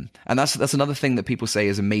 And that's another thing that people say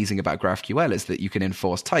is amazing about GraphQL is that you can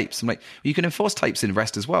enforce types. I'm like, well, you can enforce types in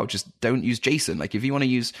REST as well. Just don't use JSON. Like if you want to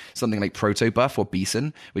use something like protobuf or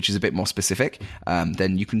bson, which is a bit more specific,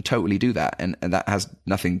 then you can totally do that. And that has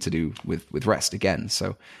nothing to do with REST again.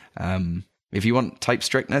 So if you want type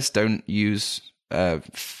strictness, don't use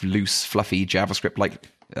loose, fluffy JavaScript like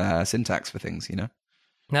syntax for things, you know?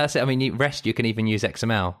 No, that's it. I mean, REST, you can even use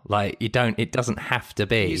XML. Like it doesn't have to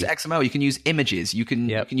be. Use XML. You can use images. You can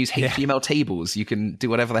use HTML tables. You can do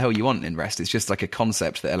whatever the hell you want in REST. It's just like a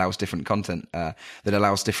concept that allows different content, that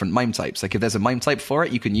allows different MIME types. Like if there's a MIME type for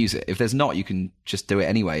it, you can use it. If there's not, you can just do it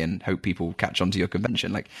anyway and hope people catch on to your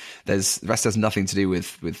convention. Like REST has nothing to do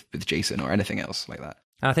with JSON or anything else like that.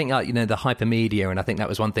 And I think, like, you know, the hypermedia, and I think that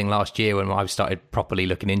was one thing last year when I started properly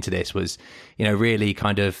looking into this was, you know, really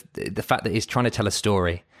kind of the fact that it's trying to tell a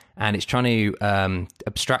story and it's trying to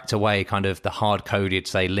abstract away kind of the hard-coded,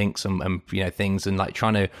 say, links and you know, things, and like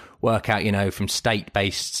trying to work out, you know, from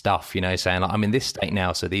state-based stuff, you know, saying like, I'm in this state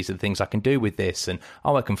now, so these are the things I can do with this, and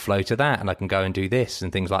I can flow to that and I can go and do this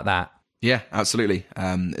and things like that. Yeah, absolutely.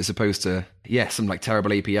 As opposed to, some like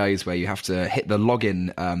terrible APIs where you have to hit the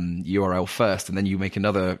login URL first and then you make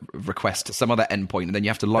another request to some other endpoint and then you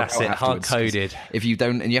have to log out afterwards. Hard-coded. If you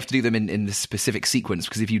don't, and you have to do them in the specific sequence,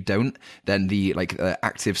 because if you don't, then the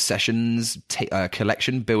active sessions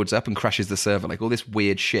collection builds up and crashes the server, like all this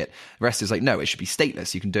weird shit. The rest is like, no, it should be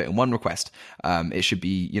stateless. You can do it in one request. It should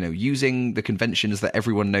be, you know, using the conventions that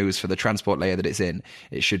everyone knows for the transport layer that it's in.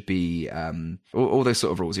 It should be all those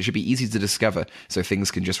sort of rules. It should be easy to discover so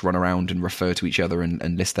things can just run around and refer to each other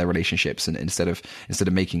and list their relationships, and instead of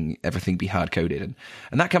making everything be hard coded.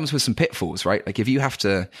 And that comes with some pitfalls, right? Like if you have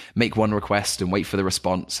to make one request and wait for the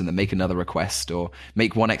response and then make another request, or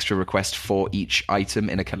make one extra request for each item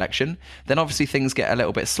in a collection, then obviously things get a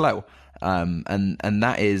little bit slow. And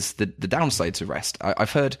that is the downside to REST.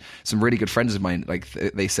 I've heard some really good friends of mine, like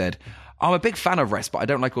they said, I'm a big fan of REST, but I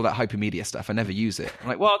don't like all that hypermedia stuff. I never use it. I'm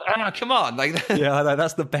like, well, come on. Like, yeah, I know,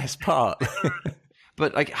 that's the best part.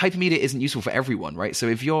 But like hypermedia isn't useful for everyone, right? So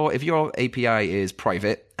if your API is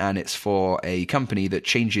private and it's for a company that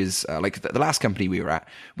changes, like the last company we were at,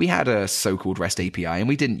 we had a so-called REST API and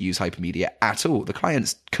we didn't use hypermedia at all. The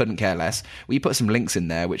clients couldn't care less. We put some links in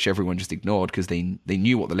there, which everyone just ignored because they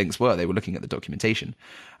knew what the links were. They were looking at the documentation.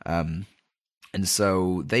 And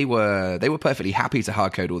so they were perfectly happy to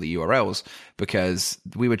hard code all the URLs because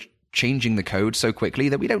we were changing the code so quickly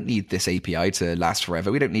that we don't need this API to last forever.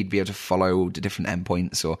 We don't need to be able to follow the different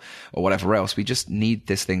endpoints or whatever else. We just need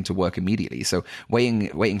this thing to work immediately. So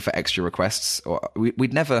waiting for extra requests, or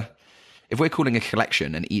we'd never, if we're calling a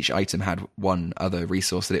collection and each item had one other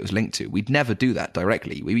resource that it was linked to, we'd never do that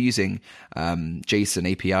directly. We were using JSON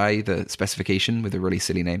API, the specification with a really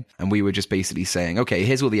silly name. And we were just basically saying, okay,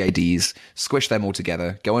 here's all the IDs, squish them all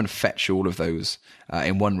together, go and fetch all of those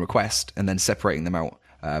in one request, and then separating them out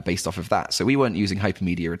based off of that. So we weren't using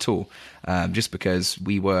hypermedia at all, just because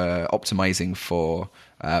we were optimizing for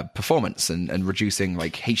performance and reducing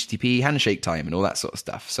like HTTP handshake time and all that sort of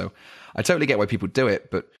stuff. So I totally get why people do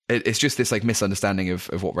it, but it's just this like misunderstanding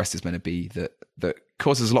of what REST is meant to be that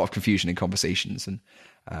causes a lot of confusion in conversations.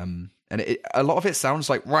 And a lot of it sounds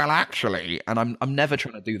like, well, actually, and I'm never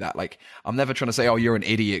trying to do that. Like, I'm never trying to say, oh, you're an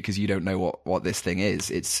idiot because you don't know what this thing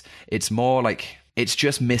is. It's more like, it's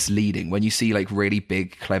just misleading when you see like really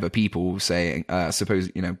big, clever people saying,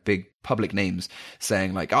 big public names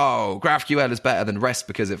saying like, oh, GraphQL is better than REST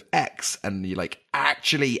because of X. And you're like,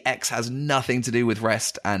 actually, X has nothing to do with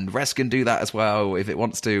REST, and REST can do that as well if it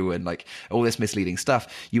wants to. And like all this misleading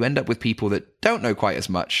stuff, you end up with people that don't know quite as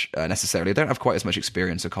much necessarily, don't have quite as much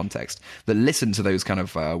experience or context, that listen to those kind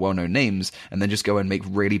of well-known names and then just go and make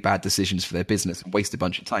really bad decisions for their business and waste a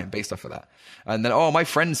bunch of time based off of that. And then, oh, my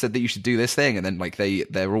friend said that you should do this thing. And then like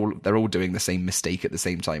they're all doing the same mistake at the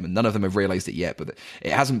same time. And none of them have realized it yet, but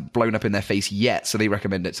it hasn't blown up in their face yet. So they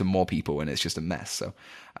recommend it to more people and it's just a mess. So,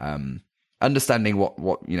 understanding what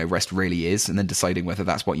REST really is and then deciding whether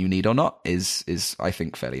that's what you need or not is I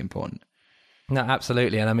think fairly important. No,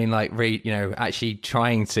 absolutely. And I mean, like, actually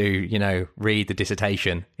trying to, read the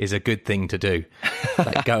dissertation is a good thing to do.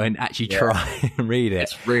 Like, go and actually try and read it.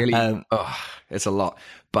 It's really, it's a lot.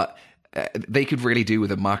 But they could really do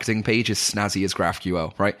with a marketing page as snazzy as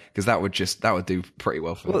GraphQL, right? Because that would do pretty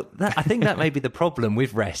well for them. I think that may be the problem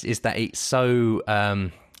with REST, is that it's so...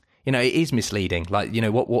 it is misleading. Like,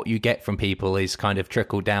 what you get from people is kind of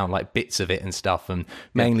trickled down, like bits of it and stuff. And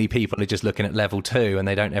mainly people are just looking at level 2 and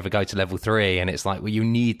they don't ever go to level 3. And it's like, well, you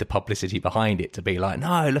need the publicity behind it to be like,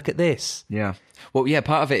 no, look at this. Yeah. Well, yeah,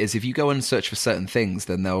 part of it is if you go and search for certain things,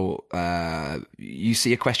 then you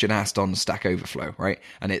see a question asked on Stack Overflow, right?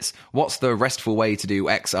 And it's, what's the RESTful way to do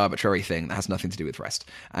X arbitrary thing that has nothing to do with REST?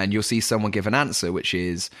 And you'll see someone give an answer, which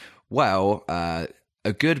is, well,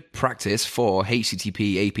 a good practice for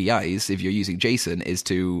HTTP APIs, if you're using JSON, is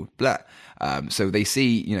to blah. So they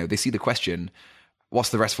see the question, what's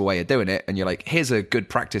the RESTful way of doing it? And you're like, here's a good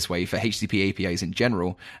practice way for HTTP APIs in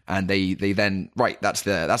general. And they then, right, that's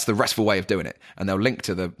the RESTful way of doing it. And they'll link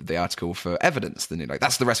to the article for evidence. Then you're like,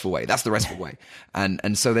 that's the RESTful way. That's the RESTful way.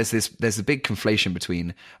 And so there's a big conflation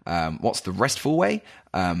between what's the RESTful way,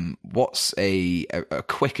 what's a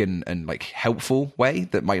quick and like helpful way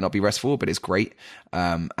that might not be RESTful, but is great.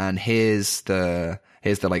 And here's the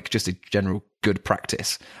like just a general good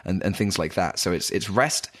practice and things like that. So it's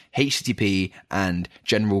REST, HTTP, and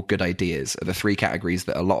general good ideas are the 3 categories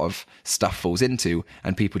that a lot of stuff falls into,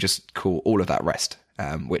 and people just call all of that REST,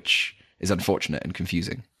 which is unfortunate and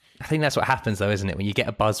confusing. I think that's what happens though, isn't it? When you get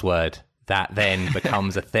a buzzword that then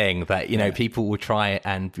becomes a thing that, people will try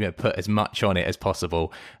and put as much on it as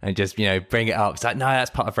possible and just, bring it up. It's like, no,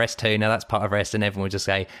 that's part of REST too. No, that's part of REST. And everyone will just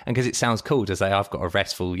say, and because it sounds cool to say, I've got a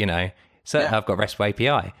RESTful, I've got a RESTful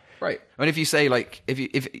API. Right. And if you say, like,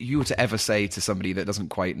 if you were to ever say to somebody that doesn't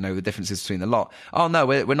quite know the differences between the lot, oh, no,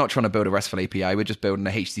 we're not trying to build a RESTful API, we're just building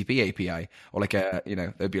a HTTP API. Or like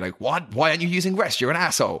they'd be like, what? Why aren't you using REST? You're an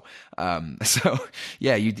asshole. So,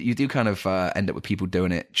 yeah, you do kind of end up with people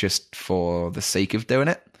doing it just for the sake of doing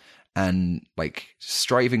it. And like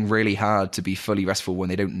striving really hard to be fully RESTful when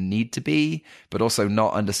they don't need to be, but also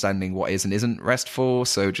not understanding what is and isn't RESTful.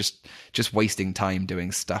 So just wasting time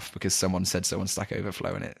doing stuff because someone said so on Stack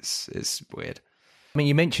Overflow, and it's weird. I mean,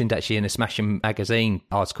 you mentioned actually in a Smashing Magazine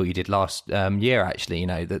article you did last year, actually, you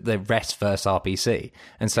know, the REST versus RPC,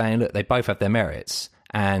 and saying, look, they both have their merits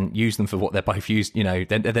and use them for what they're both used. You know,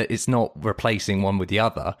 it's not replacing one with the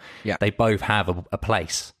other. Yeah. They both have a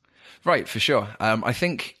place. Right, for sure. I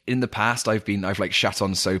think in the past I've like shat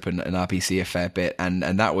on SOAP and RPC a fair bit, and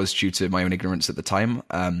that was due to my own ignorance at the time.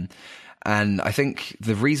 And I think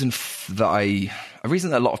the reason that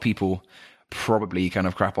a lot of people probably kind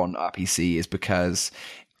of crap on RPC is because,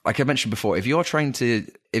 like I mentioned before, if you're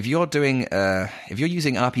using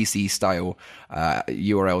RPC style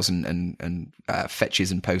URLs and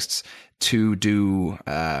fetches and posts to do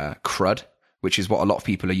CRUD, which is what a lot of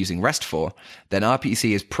people are using REST for, then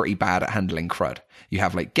RPC is pretty bad at handling CRUD. You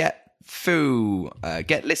have like get foo,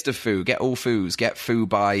 get list of foo, get all foos, get foo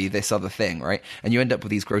by this other thing, right? And you end up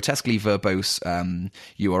with these grotesquely verbose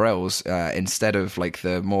URLs instead of like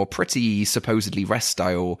the more pretty, supposedly REST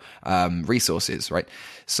style resources, right?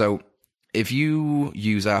 So if you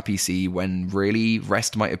use RPC when really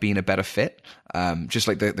REST might have been a better fit, just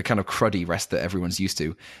like the kind of cruddy REST that everyone's used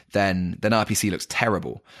to, then RPC looks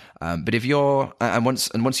terrible. But if you're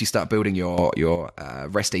once you start building your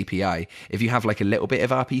REST API, if you have like a little bit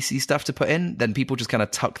of RPC stuff to put in, then people just kind of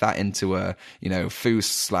tuck that into a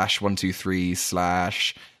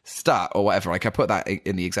foo/123/ start or whatever. Like I put that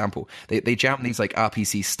in the example. They jam these like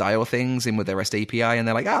RPC style things in with their REST API, and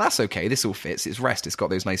they're like, that's okay. This all fits. It's REST. It's got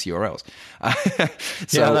those nice URLs.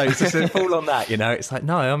 So it's just a fall on that. You know, it's like,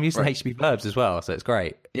 no, I'm using HTTP verbs as well, so it's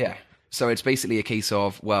great. Yeah. So it's basically a case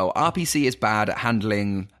of, well, RPC is bad at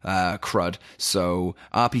handling CRUD, so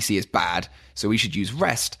RPC is bad, so we should use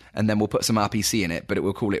REST, and then we'll put some RPC in it, but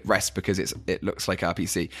we'll call it REST because it looks like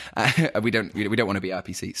RPC. We don't want to be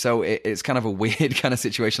RPC. So it's kind of a weird kind of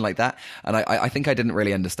situation like that, and I think I didn't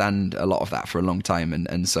really understand a lot of that for a long time,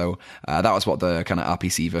 and so that was what the kind of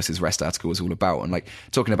RPC versus REST article was all about, and like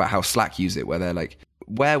talking about how Slack use it, where they're like,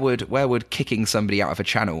 where would kicking somebody out of a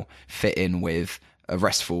channel fit in with a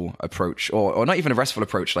RESTful approach, or not even a RESTful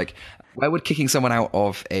approach? Like, where would kicking someone out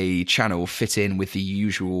of a channel fit in with the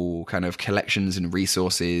usual kind of collections and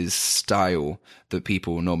resources style that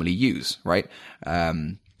people normally use, right?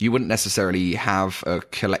 You wouldn't necessarily have a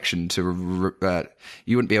collection to,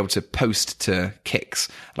 you wouldn't be able to post to kicks.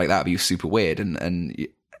 Like, that would be super weird. And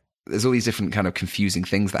there's all these different kind of confusing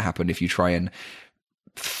things that happen if you try and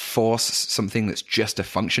force something that's just a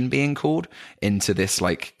function being called into this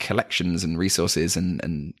like collections and resources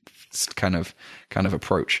and kind of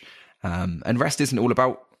approach. And REST isn't all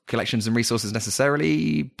about collections and resources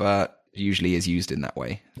necessarily, but usually is used in that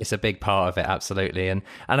way. It's a big part of it, absolutely. And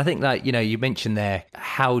I think that, you know, you mentioned there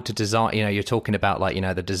how to design, you know, you're talking about like, you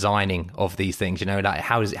know, the designing of these things, you know, like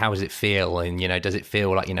how does it feel? And, you know, does it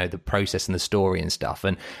feel like, you know, the process and the story and stuff?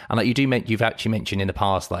 And like you've actually mentioned in the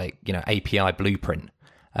past, like, you know, API blueprint.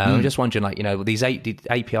 I'm just wondering, like, you know, these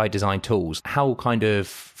API design tools, how kind of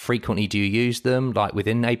frequently do you use them, like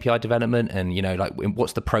within API development? And, you know, like,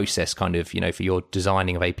 what's the process kind of, you know, for your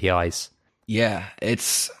designing of APIs? Yeah,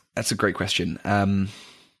 that's a great question.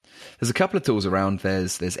 There's a couple of tools around.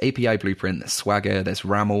 There's API Blueprint, there's Swagger, there's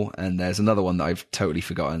Raml, and there's another one that I've totally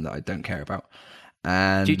forgotten that I don't care about.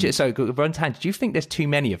 And so, Runtan, do you think there's too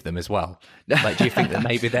many of them as well? Like, do you think that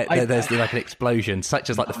maybe there's like an explosion, such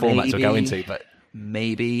as like the formats we'll go into? But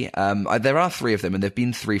maybe there are 3 of them, and they've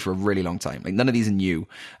been 3 for a really long time. Like, none of these are new.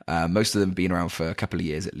 Most of them have been around for a couple of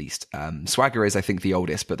years at least. Swagger is, I think, the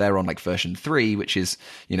oldest, but they're on like version 3, which is,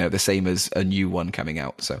 you know, the same as a new one coming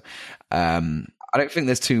out. So I don't think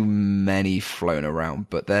there's too many flown around,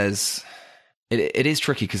 but it is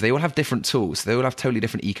tricky because they all have different tools. They all have totally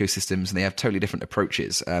different ecosystems, and they have totally different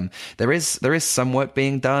approaches. There is some work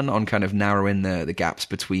being done on kind of narrowing the gaps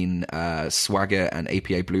between Swagger and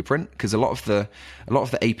API Blueprint, because a lot of the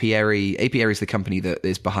API is the company that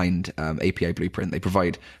is behind API Blueprint. They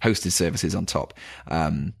provide hosted services on top.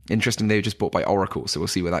 Interesting, they were just bought by Oracle, so we'll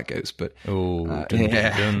see where that goes. But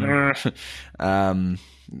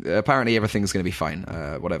apparently everything's going to be fine.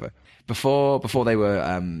 Whatever. Before they were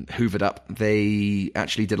hoovered up, they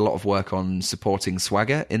actually did a lot of work on supporting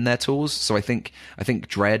Swagger in their tools. So I think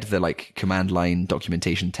Dread, the like command line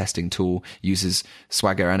documentation testing tool, uses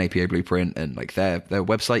Swagger and API Blueprint, and like their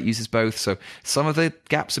website uses both. So some of the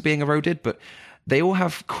gaps are being eroded, but they all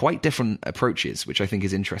have quite different approaches, which I think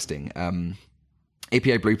is interesting.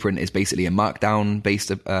 API Blueprint is basically a Markdown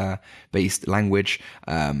based language,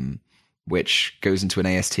 which goes into an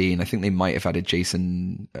AST, and I think they might have added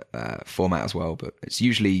JSON format as well, but it's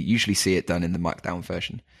usually see it done in the Markdown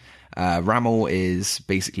version. Raml is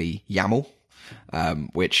basically YAML,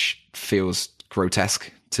 which feels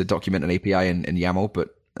grotesque to document an API in YAML,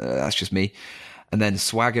 but that's just me. And then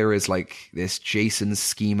Swagger is like this JSON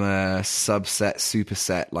schema subset,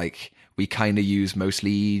 superset. Like we kind of use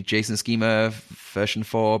mostly JSON schema version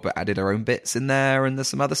 4, but added our own bits in there, and there's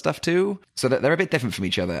some other stuff too. So that they're a bit different from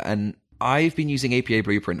each other. And I've been using API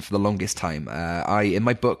Blueprint for the longest time. In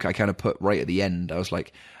my book, I kind of put right at the end, I was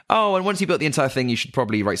like, oh, and once you built the entire thing, you should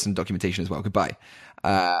probably write some documentation as well. Goodbye.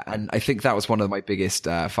 And I think that was one of my biggest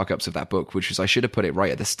fuck-ups of that book, which was I should have put it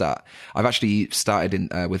right at the start. I've actually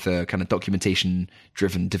started with a kind of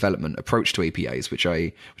documentation-driven development approach to APIs, which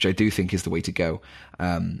I do think is the way to go.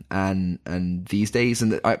 And these days, in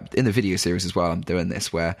the video series as well, I'm doing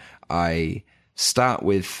this where I start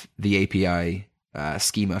with the API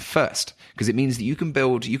schema first, because it means that you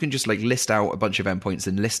can just like list out a bunch of endpoints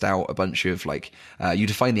and list out a bunch of like you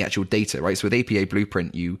define the actual data, right? So with API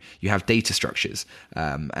Blueprint, you have data structures,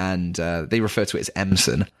 and they refer to it as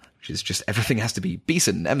EMSON, which is just everything has to be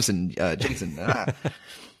BSON, EMSON, JSON.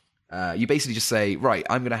 You basically just say, right,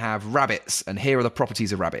 I'm going to have rabbits, and here are the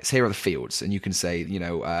properties of rabbits. Here are the fields, and you can say,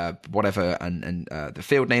 whatever, and the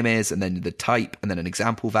field name is, and then the type, and then an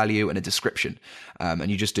example value, and a description. And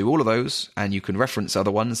you just do all of those, and you can reference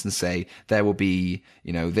other ones and say there will be,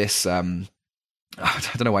 this. I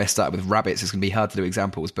don't know why I started with rabbits. It's going to be hard to do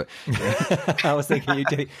examples, but I was thinking you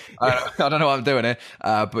do. I don't know what I'm doing here.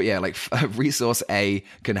 But yeah, like resource A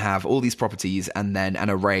can have all these properties and then an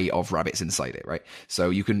array of rabbits inside it, right? So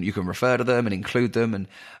you can refer to them and include them. And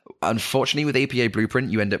unfortunately, with API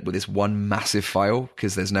Blueprint, you end up with this one massive file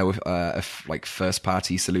because there's no like first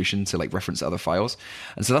party solution to like reference other files.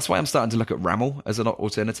 And so that's why I'm starting to look at RAML as an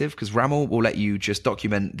alternative, because RAML will let you just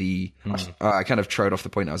document the. I kind of trode off the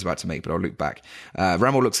point I was about to make, but I'll look back.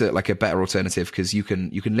 RAML looks at like a better alternative because you can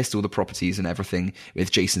list all the properties and everything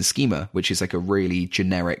with JSON schema, which is like a really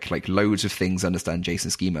generic, like loads of things understand JSON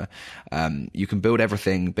schema. You can build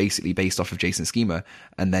everything basically based off of JSON schema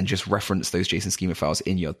and then just reference those JSON schema files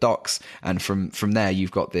in your docs. And from there, you've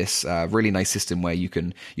got this really nice system where you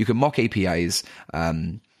can mock APIs.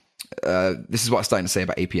 This is what I'm starting to say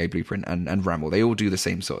about API Blueprint and RAML. They all do the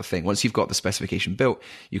same sort of thing. Once you've got the specification built,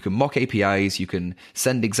 you can mock APIs, you can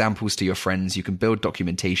send examples to your friends, you can build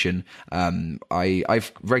documentation.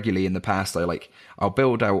 I've regularly in the past, I'll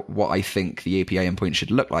build out what I think the API endpoint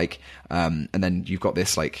should look like. And then you've got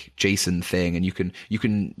this like JSON thing, and you can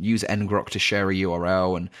use ngrok to share a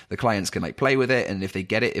URL, and the clients can like play with it. And if they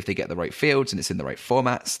get the right fields and it's in the right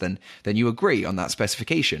formats, then you agree on that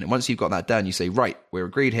specification. And once you've got that done, you say, right, we're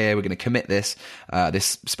agreed here. We're going to commit this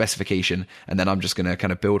specification, and then I'm just going to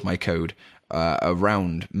kind of build my code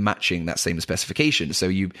around matching that same specification. So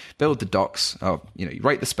you build the docs, you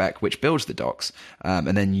write the spec, which builds the docs,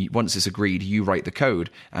 and then once it's agreed, you write the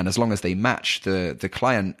code. And as long as they match, the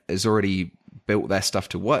client has already built their stuff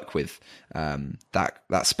to work with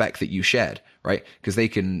that spec that you shared, right? Because they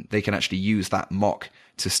can actually use that mock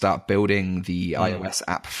to start building the iOS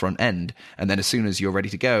app front end. And then as soon as you're ready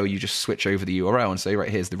to go, you just switch over the URL and say, right,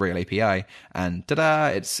 here's the real API, and ta-da,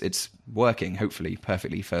 it's working, hopefully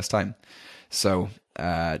perfectly first time. So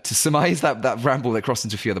to surmise that ramble that crossed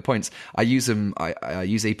into a few other points, I use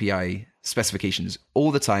API specifications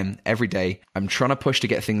all the time, every day. I'm trying to push to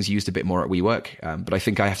get things used a bit more at WeWork, but I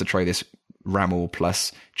think I have to try this RAML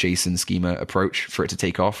plus JSON schema approach for it to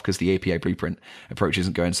take off, because the API Blueprint approach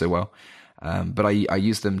isn't going so well. But I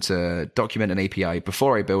use them to document an API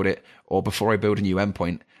before I build it, or before I build a new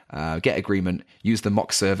endpoint, get agreement, use the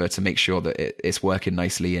mock server to make sure that it's working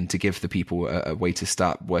nicely, and to give the people a way to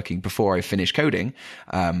start working before I finish coding.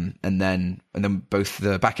 And then both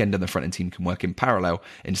the back end and the front end team can work in parallel,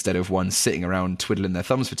 instead of one sitting around twiddling their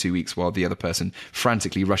thumbs for 2 weeks while the other person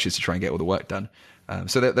frantically rushes to try and get all the work done.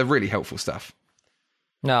 So they're really helpful stuff.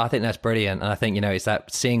 No, I think that's brilliant. And I think, it's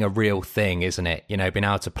that seeing a real thing, isn't it? Being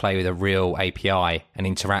able to play with a real API and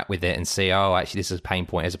interact with it and see, oh, actually, this is a pain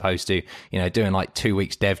point, as opposed to, doing like 2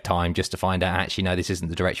 weeks dev time just to find out, actually, no, this isn't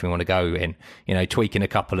the direction we want to go in. Tweaking a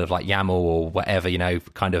couple of like YAML or whatever,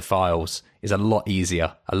 kind of files is a lot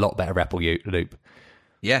easier, a lot better REPL loop.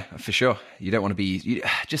 Yeah, for sure. You don't want to be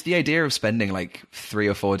just the idea of spending like 3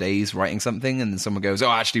 or 4 days writing something, and then someone goes,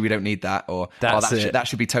 "Oh, actually, we don't need that," or that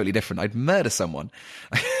should be totally different. I'd murder someone.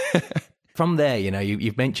 From there,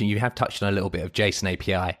 you've mentioned, you have touched on a little bit of JSON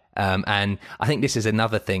API, and I think this is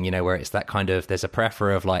another thing, where it's that kind of, there's a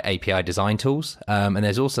plethora of like API design tools, and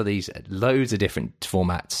there's also these loads of different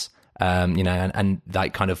formats, and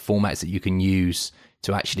like kind of formats that you can use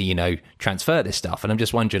to actually, transfer this stuff. And I'm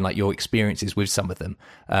just wondering, like, your experiences with some of them,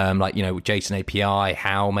 like, with JSON API,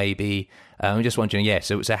 how maybe, I'm just wondering,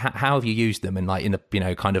 so how have you used them? And like in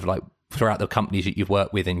the, kind of like throughout the companies that you've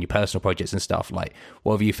worked with in your personal projects and stuff, like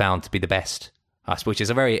what have you found to be the best us, which is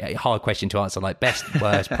a very hard question to answer, like best,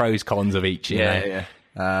 worst, pros, cons of each. You know?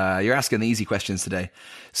 Yeah. You're asking the easy questions today.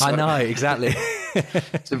 So, I know, exactly.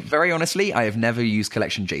 So very honestly, I have never used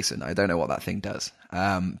collection JSON. I don't know what that thing does.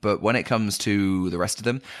 But when it comes to the rest of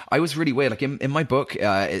them, I was really weird. Like in my book,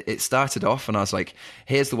 it started off and I was like,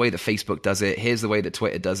 here's the way that Facebook does it. Here's the way that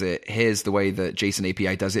Twitter does it. Here's the way that JSON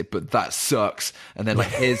API does it, but that sucks. And then like,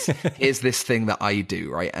 here's this thing that I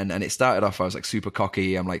do, right? And it started off, I was like super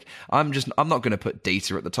cocky. I'm like, I'm not going to put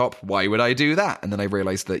data at the top. Why would I do that? And then I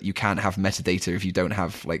realized that you can't have metadata if you don't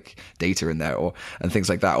have like data in there and things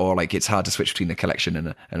like that. Or like, it's hard to switch between a collection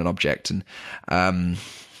and an object. And,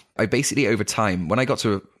 I basically, over time, when I got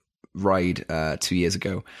to Ride 2 years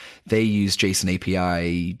ago, they used JSON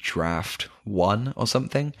API draft 1 or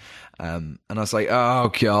something. And I was like,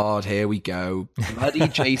 oh, God, here we go. Bloody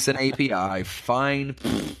JSON API, fine.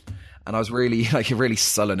 And I was really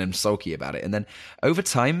sullen and sulky about it. And then over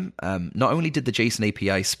time, not only did the JSON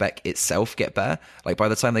API spec itself get better, like by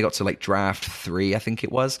the time they got to like draft 3, I think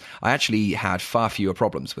it was, I actually had far fewer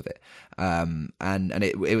problems with it. And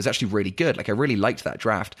it was actually really good. Like I really liked that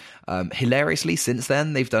draft. Hilariously, since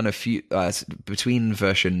then, they've done a few, between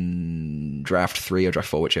version draft 3 or draft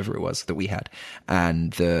 4, whichever it was that we had,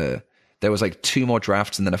 and there was like 2 more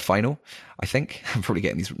drafts and then a final, I think. I'm probably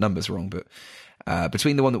getting these numbers wrong, but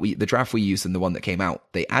between the draft we used and the one that came out,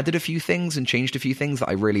 they added a few things and changed a few things that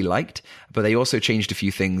I really liked, but they also changed a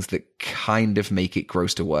few things that kind of make it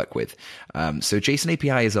gross to work with. So JSON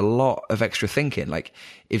API is a lot of extra thinking. Like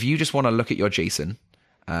if you just want to look at your JSON,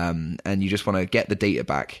 and you just want to get the data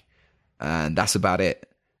back, and that's about it,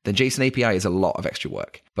 then JSON API is a lot of extra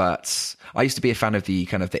work. But I used to be a fan of the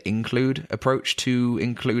kind of the include approach to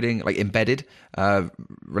including like embedded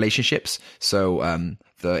relationships. So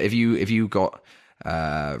if you got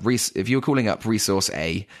if you're calling up resource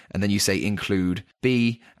A and then you say include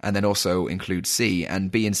B and then also include C,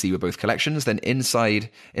 and B and C were both collections, then inside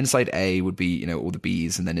A would be all the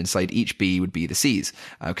B's, and then inside each B would be the C's,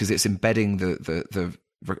 because it's embedding the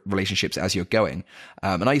relationships as you're going.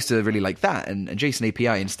 And I used to really like that. And JSON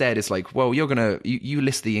API instead is like, well, you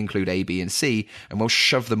list the include A, B, and C, and we'll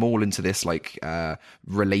shove them all into this like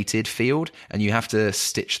related field, and you have to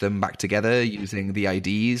stitch them back together using the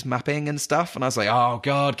IDs mapping and stuff. And I was like, oh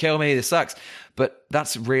God, kill me, this sucks. But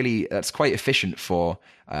that's quite efficient for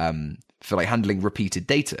like handling repeated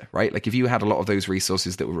data, right? Like if you had a lot of those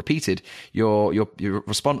resources that were repeated, your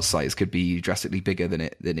response size could be drastically bigger than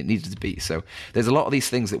it needed to be. So there's a lot of these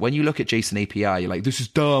things that when you look at JSON API, you're like, this is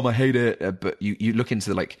dumb, I hate it. But you look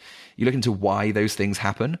into why those things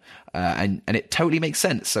happen, and it totally makes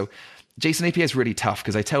sense. So JSON API is really tough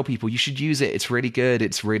because I tell people you should use it. It's really good.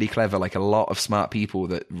 It's really clever. Like a lot of smart people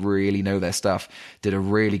that really know their stuff did a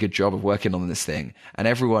really good job of working on this thing. And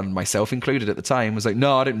everyone, myself included at the time, was like,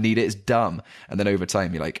 no, I don't need it. It's dumb. And then over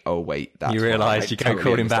time, you're like, oh, wait. That's you realise you go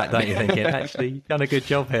crawling back, don't you? Thinking, actually, you've done a good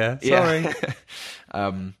job here. Sorry.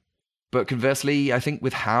 Yeah. But conversely, I think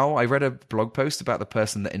with How, I read a blog post about the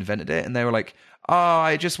person that invented it, and they were like, oh,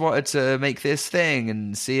 I just wanted to make this thing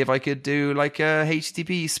and see if I could do like a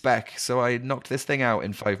HTTP spec. So I knocked this thing out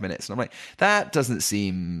in 5 minutes. And I'm like, that doesn't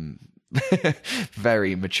seem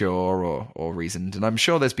very mature or reasoned. And I'm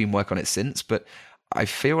sure there's been work on it since, but I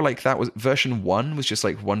feel like that was version 1 was just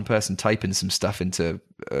like one person typing some stuff into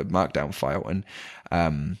a markdown file. And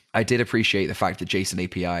I did appreciate the fact that JSON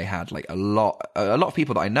API had like a lot of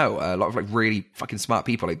people that I know, a lot of like really fucking smart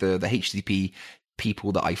people, like the HTTP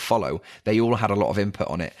people that I follow, they all had a lot of input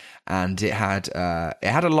on it, and it had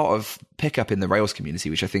a lot of pickup in the Rails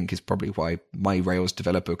community, which I think is probably why my Rails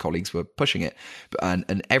developer colleagues were pushing it.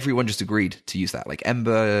 And everyone just agreed to use that. Like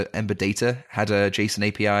Ember Data had a JSON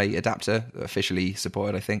API adapter officially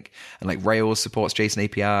supported, I think, and like Rails supports JSON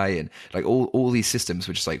API, and like all these systems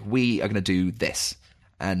were just like, we are going to do this.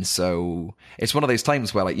 And so it's one of those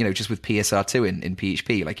times where, like, just with PSR2 in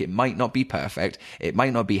PHP, like it might not be perfect. It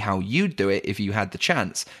might not be how you'd do it if you had the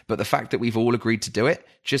chance. But the fact that we've all agreed to do it,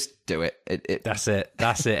 just do it. That's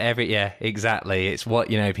it. Yeah, exactly. It's what,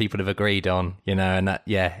 people have agreed on, and that,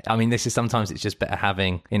 yeah. I mean, sometimes it's just better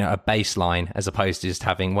having, a baseline as opposed to just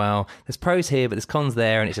having, well, there's pros here, but there's cons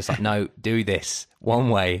there. And it's just like, no, do this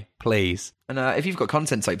one way, please. And if you've got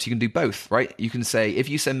content types, you can do both, right? You can say, if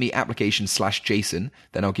you send me application/JSON,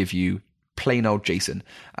 then I'll give you plain old JSON.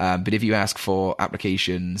 But if you ask for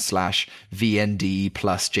application/VND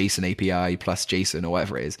plus JSON API plus JSON or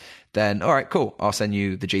whatever it is, then all right, cool. I'll send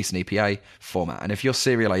you the JSON API format. And if your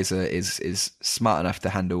serializer is smart enough to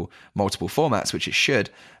handle multiple formats, which it should,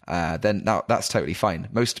 then that's totally fine.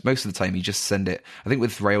 Most of the time, you just send it. I think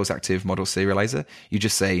with Rails Active Model Serializer, you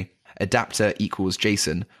just say adapter equals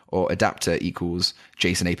JSON or adapter equals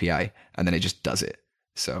JSON API, and then it just does it.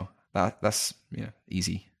 So that's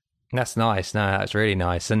easy. That's nice. No, that's really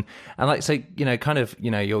nice. And like, so, kind of,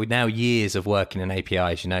 you're now years of working in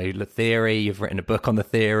APIs, the theory, you've written a book on the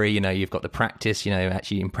theory, you've got the practice,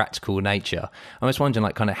 actually in practical nature. I'm just wondering,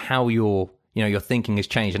 like, kind of how your thinking has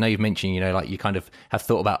changed. I know you've mentioned, like, you kind of have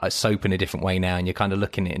thought about SOAP in a different way now, and you're kind of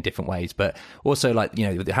looking at it in different ways, but also, like,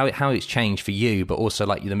 how it's changed for you, but also,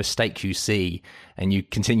 like, the mistakes you see and you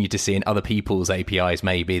continue to see in other people's APIs,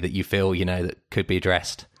 maybe, that you feel, that could be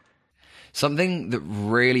addressed. Something that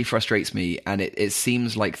really frustrates me, and it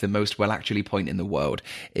seems like the most well-actually point in the world,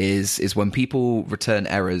 is when people return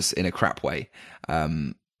errors in a crap way.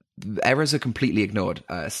 Errors are completely ignored.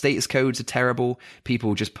 Status codes are terrible.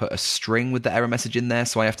 People just put a string with the error message in there,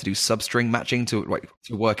 so I have to do substring matching to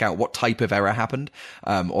work out what type of error happened.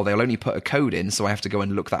 Or they'll only put a code in, so I have to go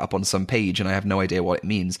and look that up on some page, and I have no idea what it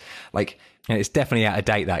means. Like, and it's definitely out of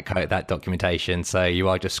date, that documentation. So you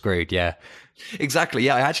are just screwed. Yeah. Exactly.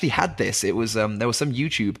 Yeah, I actually had this. It was there was some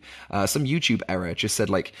YouTube error. It just said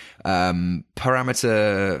like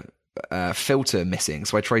parameter filter missing.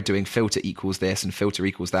 So I tried doing filter equals this and filter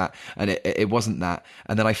equals that, and it wasn't that.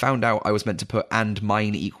 And then I found out I was meant to put and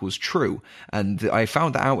mine equals true, and I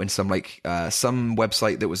found that out in some some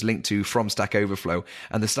website that was linked to from Stack Overflow,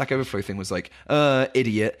 and the Stack Overflow thing was like,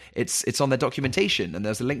 idiot, it's on their documentation, and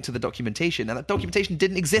there's a link to the documentation, and that documentation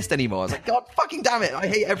didn't exist anymore. I was like, God fucking damn it, I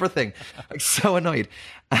hate everything. Like, so annoyed.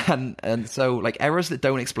 And so, like, errors that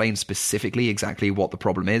don't explain specifically exactly what the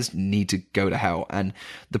problem is need to go to hell. And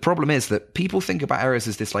the problem is that people think about errors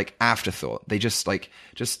as this like afterthought. They just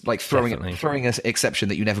throwing an exception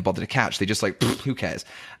that you never bother to catch. They just like, who cares?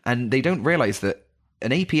 And they don't realize that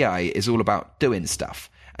an API is all about doing stuff,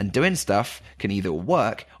 and doing stuff can either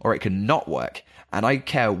work or it can not work. And I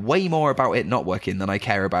care way more about it not working than I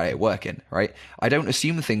care about it working, right? I don't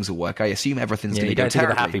assume things will work. I assume everything's going to go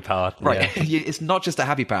terribly. The happy path. Right. Yeah. It's not just a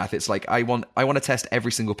happy path. It's like I want to test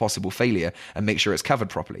every single possible failure and make sure it's covered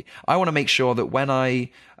properly. I want to make sure that when I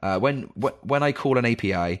call an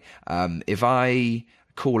API, if I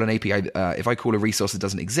call a resource that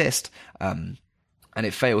doesn't exist, and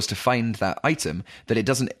it fails to find that item, that it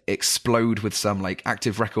doesn't explode with some like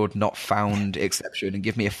active record not found exception and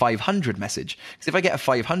give me a 500 message. Because if I get a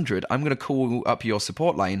 500, I'm going to call up your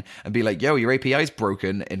support line and be like, yo, your API is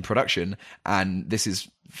broken in production and this is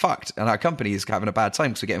fucked. And our company is having a bad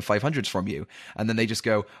time because we're getting 500s from you. And then they just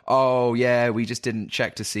go, oh yeah, we just didn't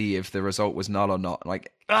check to see if the result was null or not.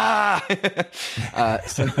 Like,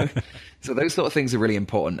 So those sort of things are really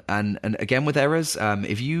important. And again, with errors,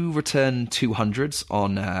 if you return 200s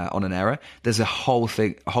on an error, there's a whole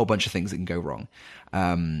bunch of things that can go wrong.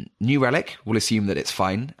 New Relic will assume that it's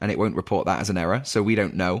fine and it won't report that as an error, so we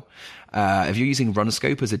don't know. If you're using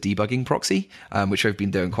Runscope as a debugging proxy, which I've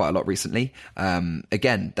been doing quite a lot recently,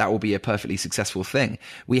 again, that will be a perfectly successful thing.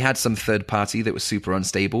 We had some third party that was super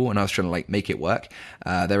unstable, and I was trying to like make it work.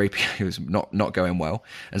 Their API was not going well,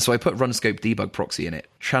 and so I put Runscope debug proxy in it,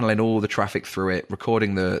 channeling all the traffic through it,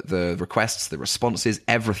 recording the requests, the responses,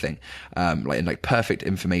 everything, in perfect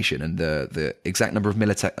information and the exact number of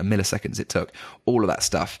milliseconds it took, all of that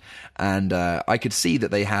stuff. And I could see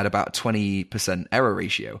that they had about 20% error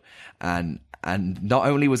ratio. And not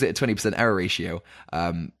only was it a 20% error ratio,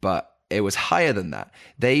 but it was higher than that.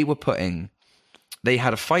 They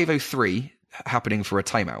had a 503 happening for a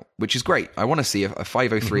timeout, which is great. I want to see a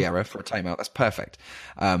 503 error for a timeout. That's perfect.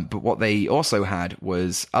 But what they also had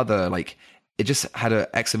was it just had an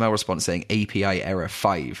XML response saying API error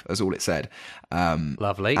 5 as all it said.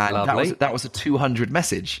 Lovely. That was a 200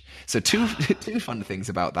 message. So two fun things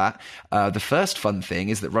about that. The first fun thing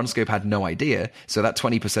is that Runscope had no idea. So that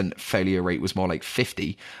 20% failure rate was more like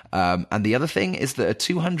 50. And the other thing is that a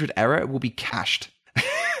 200 error will be cached.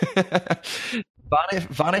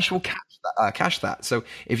 Varnish will cache that. So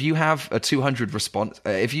if you have a 200 response,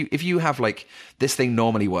 if you have like this thing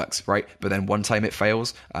normally works, right? But then one time it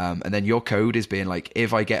fails, and then your code is being like,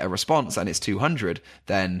 if I get a response and it's 200,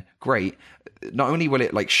 then great. Not only will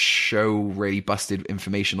it like show really busted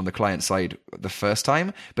information on the client side the first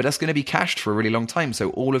time, but that's going to be cached for a really long time. So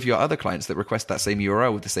all of your other clients that request that same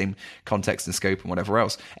URL with the same context and scope and whatever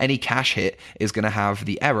else, any cache hit is going to have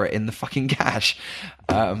the error in the fucking cache.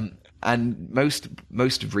 And most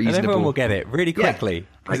reasonable. And everyone will get it really quickly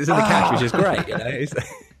because it's in the cache, which is great.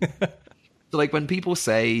 So like when people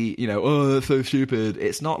say, oh, that's so stupid,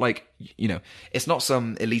 it's not like it's not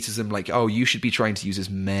some elitism like, oh, you should be trying to use as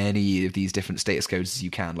many of these different status codes as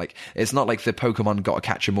you can. Like, it's not like the Pokemon got to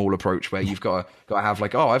catch 'em all approach where you've got to have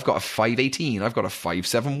like, oh, I've got a 518, I've got a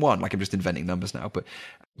 571. Like, I'm just inventing numbers now, but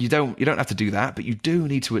you don't have to do that, but you do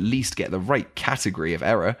need to at least get the right category of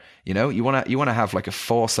error. You want to have like a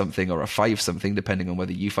 4 something or a 5 something, depending on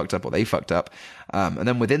whether you fucked up or they fucked up. And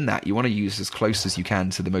then within that, you want to use as close as you can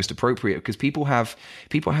to the most appropriate, because people have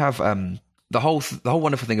the whole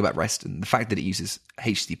wonderful thing about REST and the fact that it uses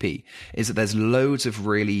HTTP is that there's loads of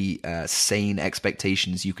really sane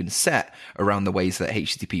expectations you can set around the ways that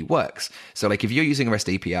HTTP works. So like if you're using a REST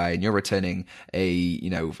API and you're returning a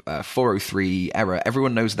 403 error,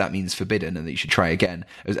 everyone knows that means forbidden and that you should try again.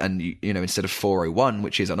 And instead of 401,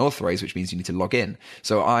 which is unauthorized, which means you need to log in.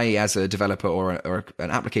 So I, as a developer or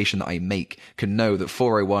an application that I make, can know that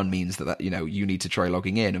 401 means that you need to try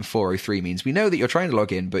logging in, and 403 means we know that you're trying to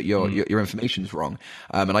log in, but your information's wrong,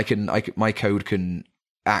 and my code can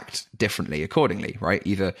act differently accordingly, right?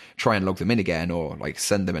 Either try and log them in again, or like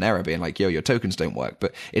send them an error being like, yo, your tokens don't work.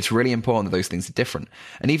 But it's really important that those things are different.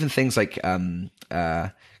 And even things like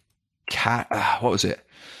what was it?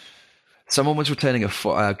 Someone was returning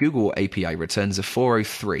Google API returns a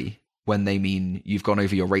 403 when they mean you've gone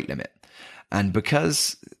over your rate limit, and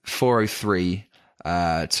because 403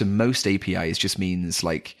 to most APIs just means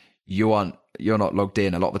like you're not logged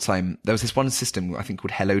in. A lot of the time, there was this one system I think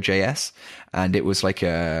called Hello.js, and it was like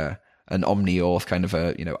an OmniAuth kind of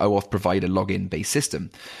a OAuth provider login based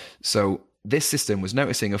system. So this system was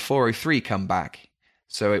noticing a 403 come back.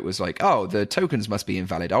 So it was like, oh, the tokens must be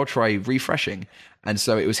invalid. I'll try refreshing. And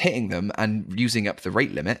so it was hitting them and using up the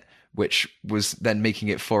rate limit, which was then making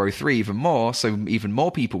it 403 even more. So even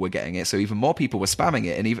more people were getting it. So even more people were spamming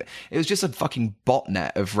it. And it was just a fucking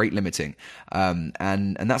botnet of rate limiting.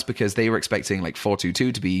 And that's because they were expecting like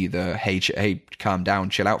 422 to be the, hey, calm down,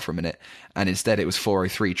 chill out for a minute. And instead it was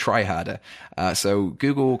 403, try harder. So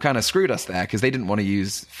Google kind of screwed us there because they didn't want to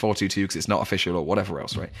use 422 because it's not official or whatever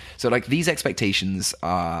else, right? So like these expectations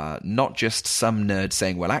are not just some nerd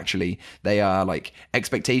saying, well, actually, they are like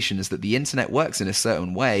expectations that the internet works in a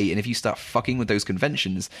certain way. And if you start fucking with those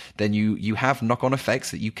conventions, then you have knock-on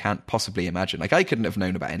effects that you can't possibly imagine. Like I couldn't have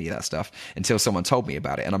known about any of that stuff until someone told me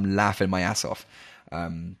about it, and I'm laughing my ass off.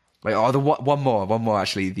 One more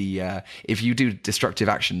actually. If you do destructive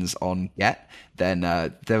actions on Get, then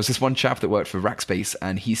there was this one chap that worked for Rackspace,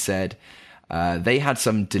 and he said they had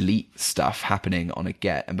some delete stuff happening on a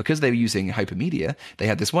Get, and because they were using Hypermedia, they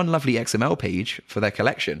had this one lovely XML page for their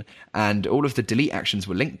collection, and all of the delete actions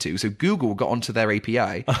were linked to. So Google got onto their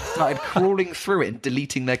API, started crawling through it and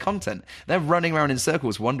deleting their content. They're running around in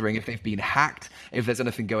circles wondering if they've been hacked, if there's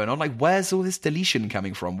anything going on. Like, where's all this deletion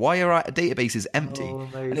coming from? Why are our databases empty?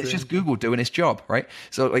 And it's just Google doing its job, right?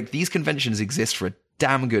 So like these conventions exist for a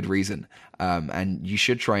damn good reason, and you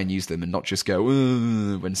should try and use them and not just go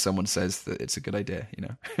when someone says that it's a good idea.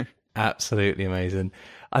 Absolutely amazing.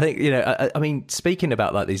 I think I mean, speaking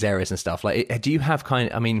about like these errors and stuff, like do you have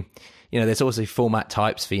there's also format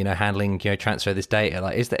types for handling transfer of this data.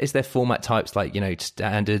 Like is there format types like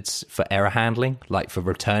standards for error handling, like for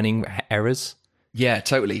returning errors? Yeah,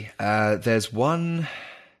 totally. There's one.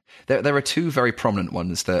 There are two very prominent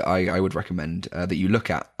ones that I would recommend that you look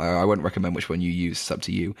at. I won't recommend which one you use. It's up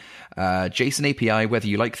to you. JSON API, whether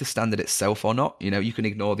you like the standard itself or not, you can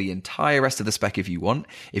ignore the entire rest of the spec if you want.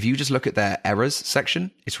 If you just look at their errors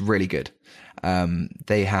section, it's really good.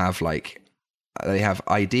 They have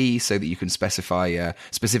ID so that you can specify a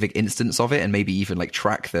specific instance of it, and maybe even like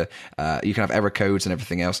track you can have error codes and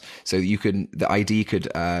everything else. So the ID could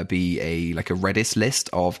be a Redis list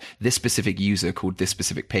of this specific user called this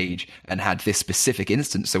specific page and had this specific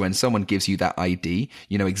instance. So when someone gives you that ID,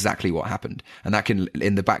 you know exactly what happened. And that can,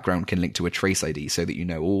 in the background, can link to a trace ID so that you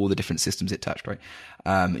know all the different systems it touched, right?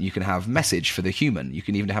 You can have message for the human. You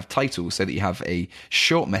can even have title so that you have a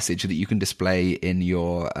short message that you can display in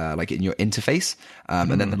your interface.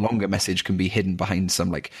 And then the longer message can be hidden behind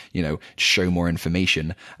some show more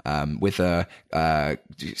information, with a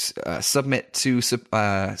submit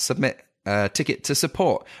ticket to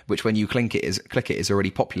support, which when you click it is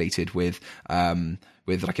already populated with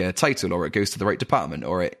like a title, or it goes to the right department,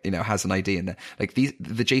 or it has an ID in there. Like the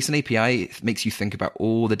JSON API makes you think about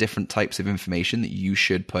all the different types of information that you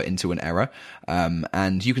should put into an error,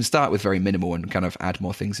 and you can start with very minimal and kind of add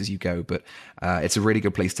more things as you go. But it's a really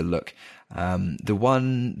good place to look. The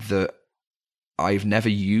one that I've never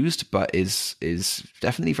used but is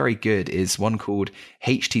definitely very good is one called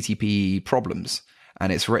HTTP Problems,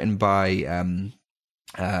 and it's written by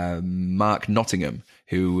Mark Nottingham,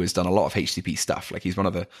 who has done a lot of HTTP stuff. Like he's one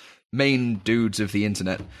of the main dudes of the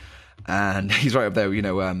internet. and he's right up there.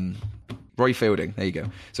 Roy Fielding. There you go.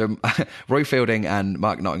 So Roy Fielding and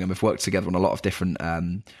Mark Nottingham have worked together on a lot of different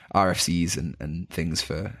RFCs and things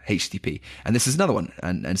for HTTP. And this is another one.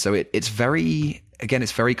 And so it's very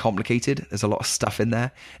complicated. There's a lot of stuff in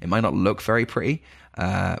there. It might not look very pretty,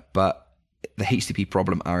 but the HTTP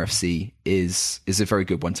problem RFC is a very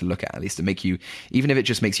good one to look at least to make you, even if it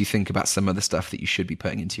just makes you think about some of the stuff that you should be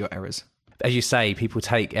putting into your errors. As you say, people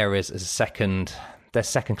take errors as they're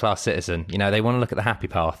second-class citizen. They want to look at the happy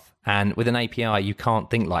path. And with an API, you can't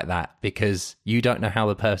think like that because you don't know how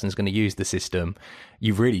the person's going to use the system.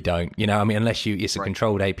 You really don't, unless it's a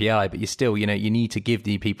controlled API, but you still, you need to give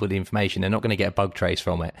the people the information. They're not going to get a bug trace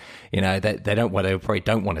from it. They probably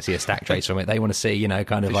don't want to see a stack trace from it. They want to see,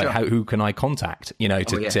 who can I contact,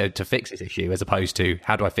 to fix this issue, as opposed to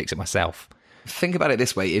how do I fix it myself? Think about it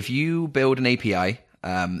this way. If you build an API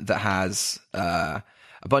that has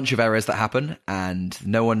a bunch of errors that happen and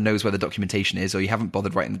no one knows where the documentation is, or you haven't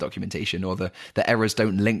bothered writing the documentation, or the errors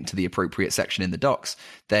don't link to the appropriate section in the docs,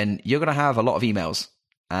 then you're going to have a lot of emails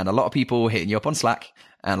and a lot of people hitting you up on Slack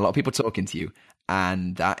and a lot of people talking to you.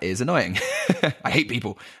 And that is annoying. I hate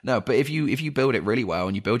people. No, but if you build it really well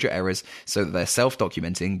and you build your errors so that they're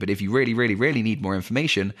self-documenting, but if you really, really, really need more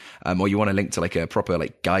information, or you want to link to like a proper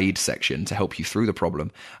like guide section to help you through the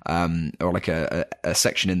problem, or like a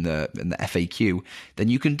section in the FAQ, then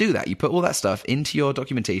you can do that. You put all that stuff into your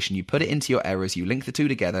documentation, you put it into your errors, you link the two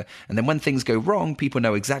together, and then when things go wrong, people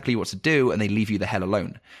know exactly what to do and they leave you the hell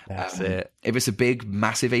alone. That's it. If it's a big,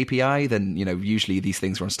 massive API, then usually these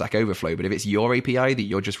things are on Stack Overflow. But if it's your API that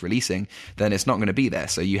you're just releasing, then it's not going to be there.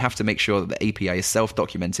 So you have to make sure that the API is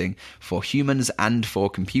self-documenting for humans and for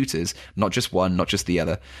computers, not just one, not just the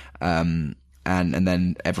other. And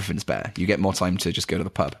then everything's better. You get more time to just go to the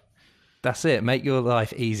pub. That's it. Make your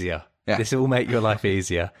life easier. Yeah. This will make your life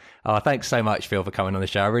easier. Thanks so much, Phil, for coming on the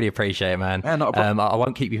show. I really appreciate it, man. Yeah, not a problem. I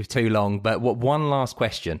won't keep you for too long, but one last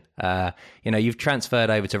question. You've transferred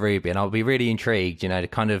over to Ruby, and I'll be really intrigued, to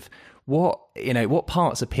kind of what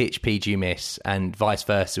parts of PHP do you miss, and vice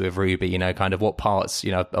versa with Ruby, what parts,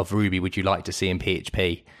 of Ruby would you like to see in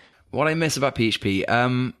PHP? What I miss about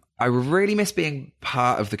PHP, I really miss being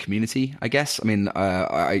part of the community, I guess. I mean,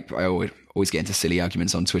 I always get into silly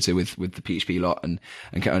arguments on Twitter with the PHP lot and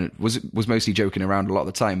kind of was mostly joking around a lot of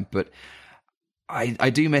the time, but I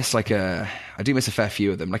do miss a fair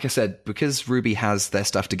few of them. Like I said, because Ruby has their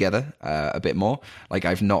stuff together a bit more, like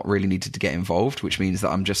I've not really needed to get involved, which means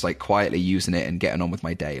that I'm just like quietly using it and getting on with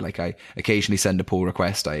my day. Like I occasionally send a pull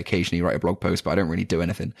request, I occasionally write a blog post, but I don't really do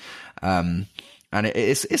anything. And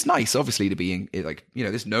it's nice, obviously, to be in, like,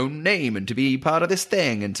 this known name and to be part of this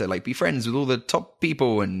thing and to like be friends with all the top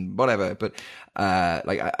people and whatever. But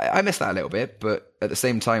I miss that a little bit. But at the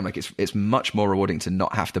same time, like it's much more rewarding to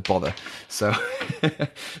not have to bother. So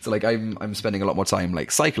like I'm spending a lot more time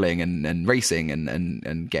like cycling and racing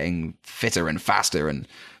and getting fitter and faster and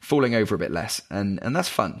falling over a bit less, and that's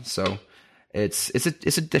fun. So it's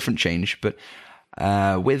a different change, but.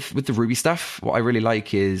 With the Ruby stuff, what I really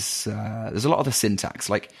like is there's a lot of the syntax.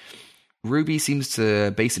 Like Ruby seems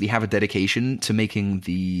to basically have a dedication to making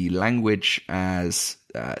the language as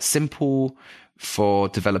simple for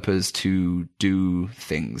developers to do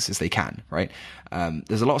things as they can, right?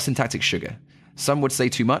 There's a lot of syntactic sugar. Some would say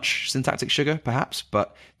too much syntactic sugar, perhaps,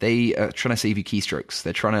 but they are trying to save you keystrokes.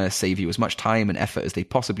 They're trying to save you as much time and effort as they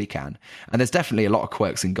possibly can. And there's definitely a lot of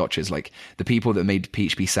quirks and gotchas. Like the people that made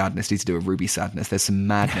PHP sadness need to do a Ruby sadness. There's some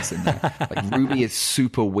madness in there. Like Ruby is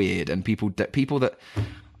super weird, and people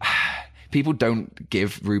don't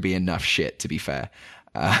give Ruby enough shit, to be fair.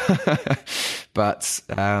 But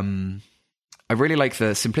I really like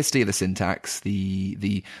the simplicity of the syntax,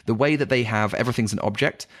 the way that they have everything's an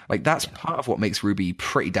object. Like that's part of what makes Ruby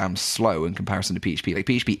pretty damn slow in comparison to PHP. Like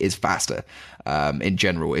PHP is faster in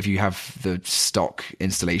general. If you have the stock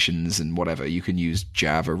installations and whatever, you can use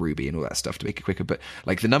Java, Ruby, and all that stuff to make it quicker. But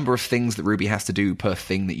like the number of things that Ruby has to do per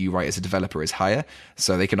thing that you write as a developer is higher,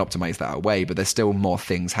 so they can optimize that away. But there's still more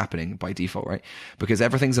things happening by default, right? Because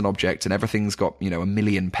everything's an object and everything's got a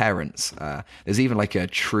million parents. There's even like a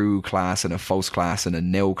true class and a false class and a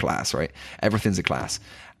nil class, right? Everything's a class.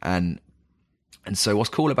 And so what's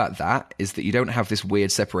cool about that is that you don't have this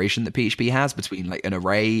weird separation that PHP has between like an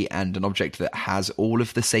array and an object that has all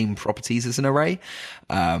of the same properties as an array.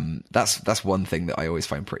 That's one thing that I always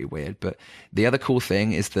find pretty weird. But the other cool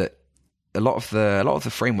thing is that a lot of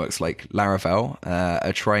the frameworks like Laravel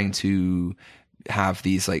are trying to have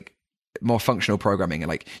these like more functional programming, and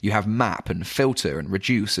like you have map and filter and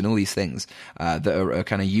reduce and all these things that are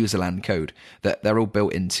kind of userland code that they're all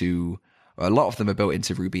built into a lot of them are built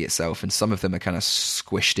into Ruby itself, and some of them are kind of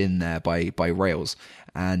squished in there by Rails.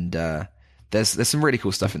 And there's some really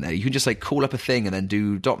cool stuff in there. You can just like call up a thing and then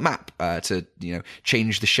do .map to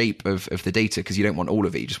change the shape of the data, because you don't want all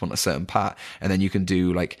of it, you just want a certain part. And then you can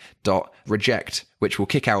do like .reject, which will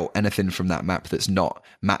kick out anything from that map that's not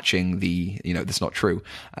matching that's not true.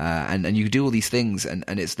 And you do all these things, and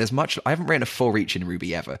there's much. I haven't written a for each in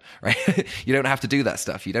Ruby ever, right? You don't have to do that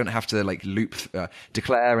stuff. You don't have to like loop,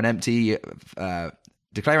 declare an empty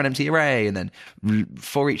array and then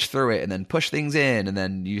for each through it and then push things in, and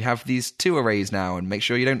then you have these 2 arrays now, and make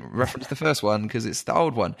sure you don't reference the first one because it's the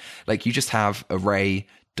old one. Like, you just have array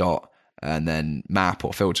dot and then map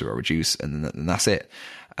or filter or reduce, and that's it.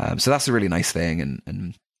 So that's a really nice thing.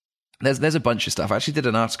 And there's a bunch of stuff. I actually did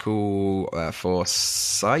an article for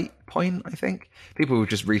SitePoint, I think. People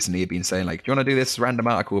just recently have been saying, like, do you want to do this random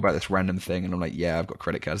article about this random thing? And I'm like, yeah, I've got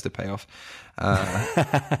credit cards to pay off.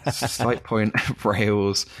 SitePoint,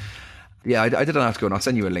 Rails. Yeah, I did an article, and I'll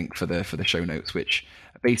send you a link for the show notes, which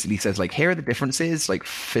basically says, like, here are the differences, like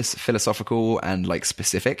philosophical and like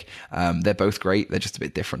specific. They're both great. They're just a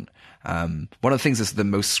bit different. One of the things that's the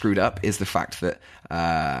most screwed up is the fact that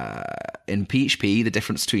in PHP, the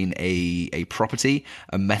difference between a property,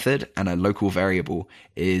 a method, and a local variable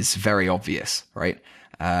is very obvious, right?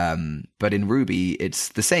 But in Ruby, it's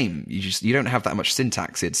the same. You don't have that much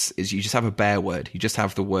syntax. It's you just have a bare word. You just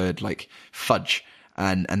have the word like fudge.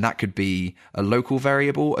 And that could be a local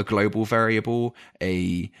variable, a global variable,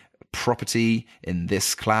 a property in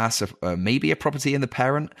this class, maybe a property in the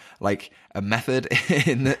parent, like a method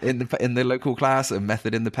in the local class, a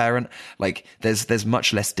method in the parent. Like, there's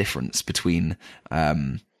much less difference between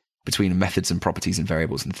methods and properties and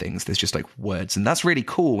variables and things. There's just like words, and that's really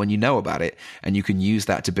cool when you know about it, and you can use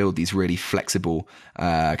that to build these really flexible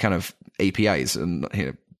kind of APIs and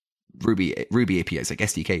Ruby APIs, like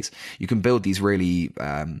SDKs. You can build these really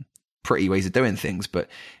pretty ways of doing things, but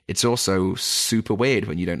it's also super weird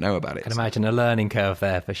when you don't know about it. I can imagine a learning curve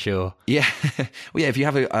there for sure. Yeah. Well, yeah, if you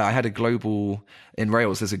have I had a global, in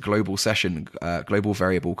Rails, there's a global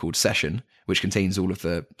variable called session, which contains all of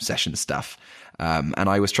the session stuff. And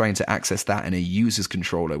I was trying to access that in a user's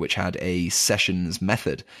controller, which had a sessions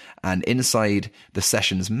method. And inside the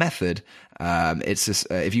sessions method, it's just,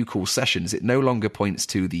 if you call sessions, it no longer points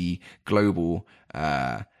to the global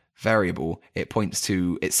variable, it points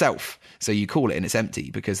to itself. So you call it and it's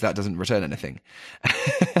empty because that doesn't return anything.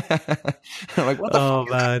 I'm like, what the fuck?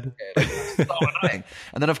 Man. It's so annoying.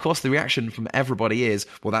 And then, of course, the reaction from everybody is,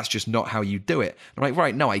 well, that's just not how you do it. I'm like,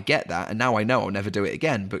 right, no, I get that. And now I know I'll never do it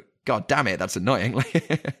again. But God damn it, that's annoying.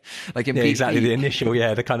 Like in PHP, exactly, the initial,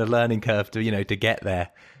 the kind of learning curve to get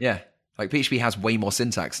there. Yeah. Like, PHP has way more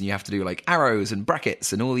syntax, and you have to do like arrows and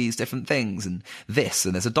brackets and all these different things, and there's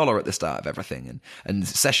a dollar at the start of everything, and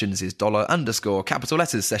sessions is $_ capital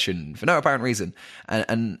letters session for no apparent reason,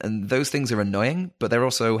 and those things are annoying, but they're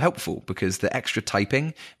also helpful because the extra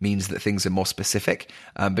typing means that things are more specific.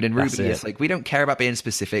 But in Ruby, it's like, we don't care about being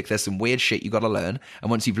specific. There's some weird shit you got to learn,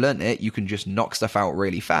 and once you've learned it, you can just knock stuff out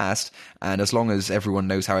really fast, and as long as everyone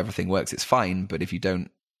knows how everything works, it's fine. But if you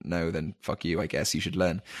don't know, then fuck you, I guess. You should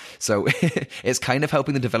learn. So it's kind of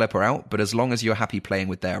helping the developer out, but as long as you're happy playing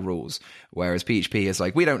with their rules. Whereas PHP is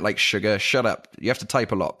like, we don't like sugar, shut up. You have to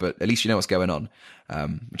type a lot, but at least you know what's going on.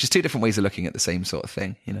 Which is 2 different ways of looking at the same sort of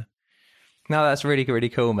thing, No, that's really, really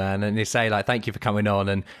cool, man. And they say, like, thank you for coming on.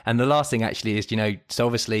 And the last thing actually is, so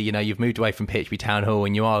obviously, you've moved away from PHP Town Hall,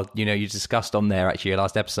 and you are, you discussed on there actually your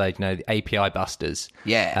last episode, the API busters.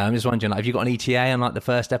 Yeah. I'm just wondering, like, have you got an ETA on like the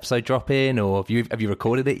first episode drop in, or have you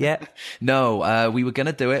recorded it yet? No, we were going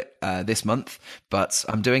to do it this month, but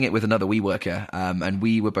I'm doing it with another WeWorker. And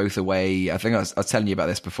we were both away. I think I was telling you about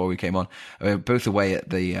this before we came on. We were both away at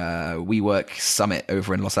the WeWork Summit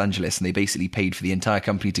over in Los Angeles, and they basically paid for the entire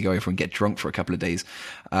company to go over and get drunk for a couple of days.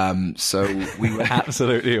 So we were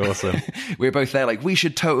absolutely awesome. We were both there like, we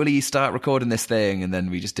should totally start recording this thing, and then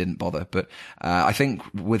we just didn't bother. But I think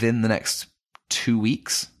within the next 2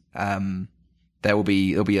 weeks, there'll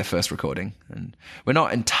be a first recording, and we're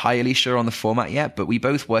not entirely sure on the format yet, but we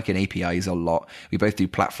both work in APIs a lot. We both do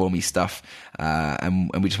platformy stuff, and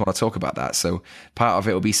we just want to talk about that. So part of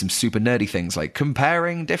it will be some super nerdy things like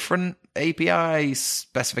comparing different API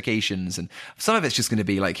specifications, and some of it's just going to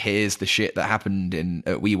be like, here's the shit that happened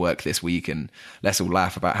at WeWork this week, and let's all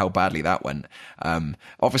laugh about how badly that went.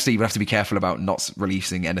 Obviously, we have to be careful about not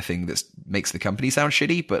releasing anything that makes the company sound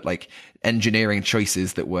shitty, but like engineering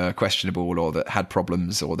choices that were questionable or that had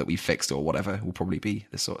problems or that we fixed or whatever will probably be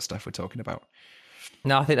the sort of stuff we're talking about.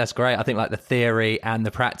 No, I think that's great. I think like the theory and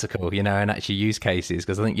the practical, and actually use cases,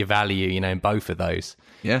 because I think you value, in both of those.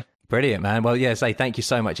 Yeah. Brilliant, man. Well, yeah, say thank you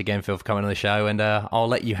so much again, Phil, for coming on the show, and I'll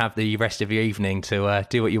let you have the rest of your evening to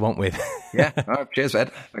do what you want with. Yeah. Oh, cheers, Ed.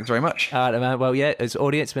 Thanks very much. All right, man. Well, yeah, as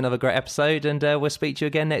audience, it's been another great episode, and we'll speak to you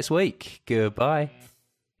again next week. Goodbye.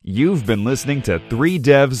 You've been listening to 3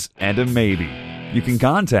 Devs and a Maybe. You can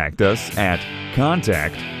contact us at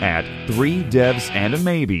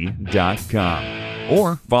contact@3devsandamaybe.com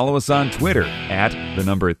or follow us on Twitter at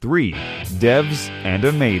 3 Devs and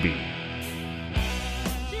a Maybe.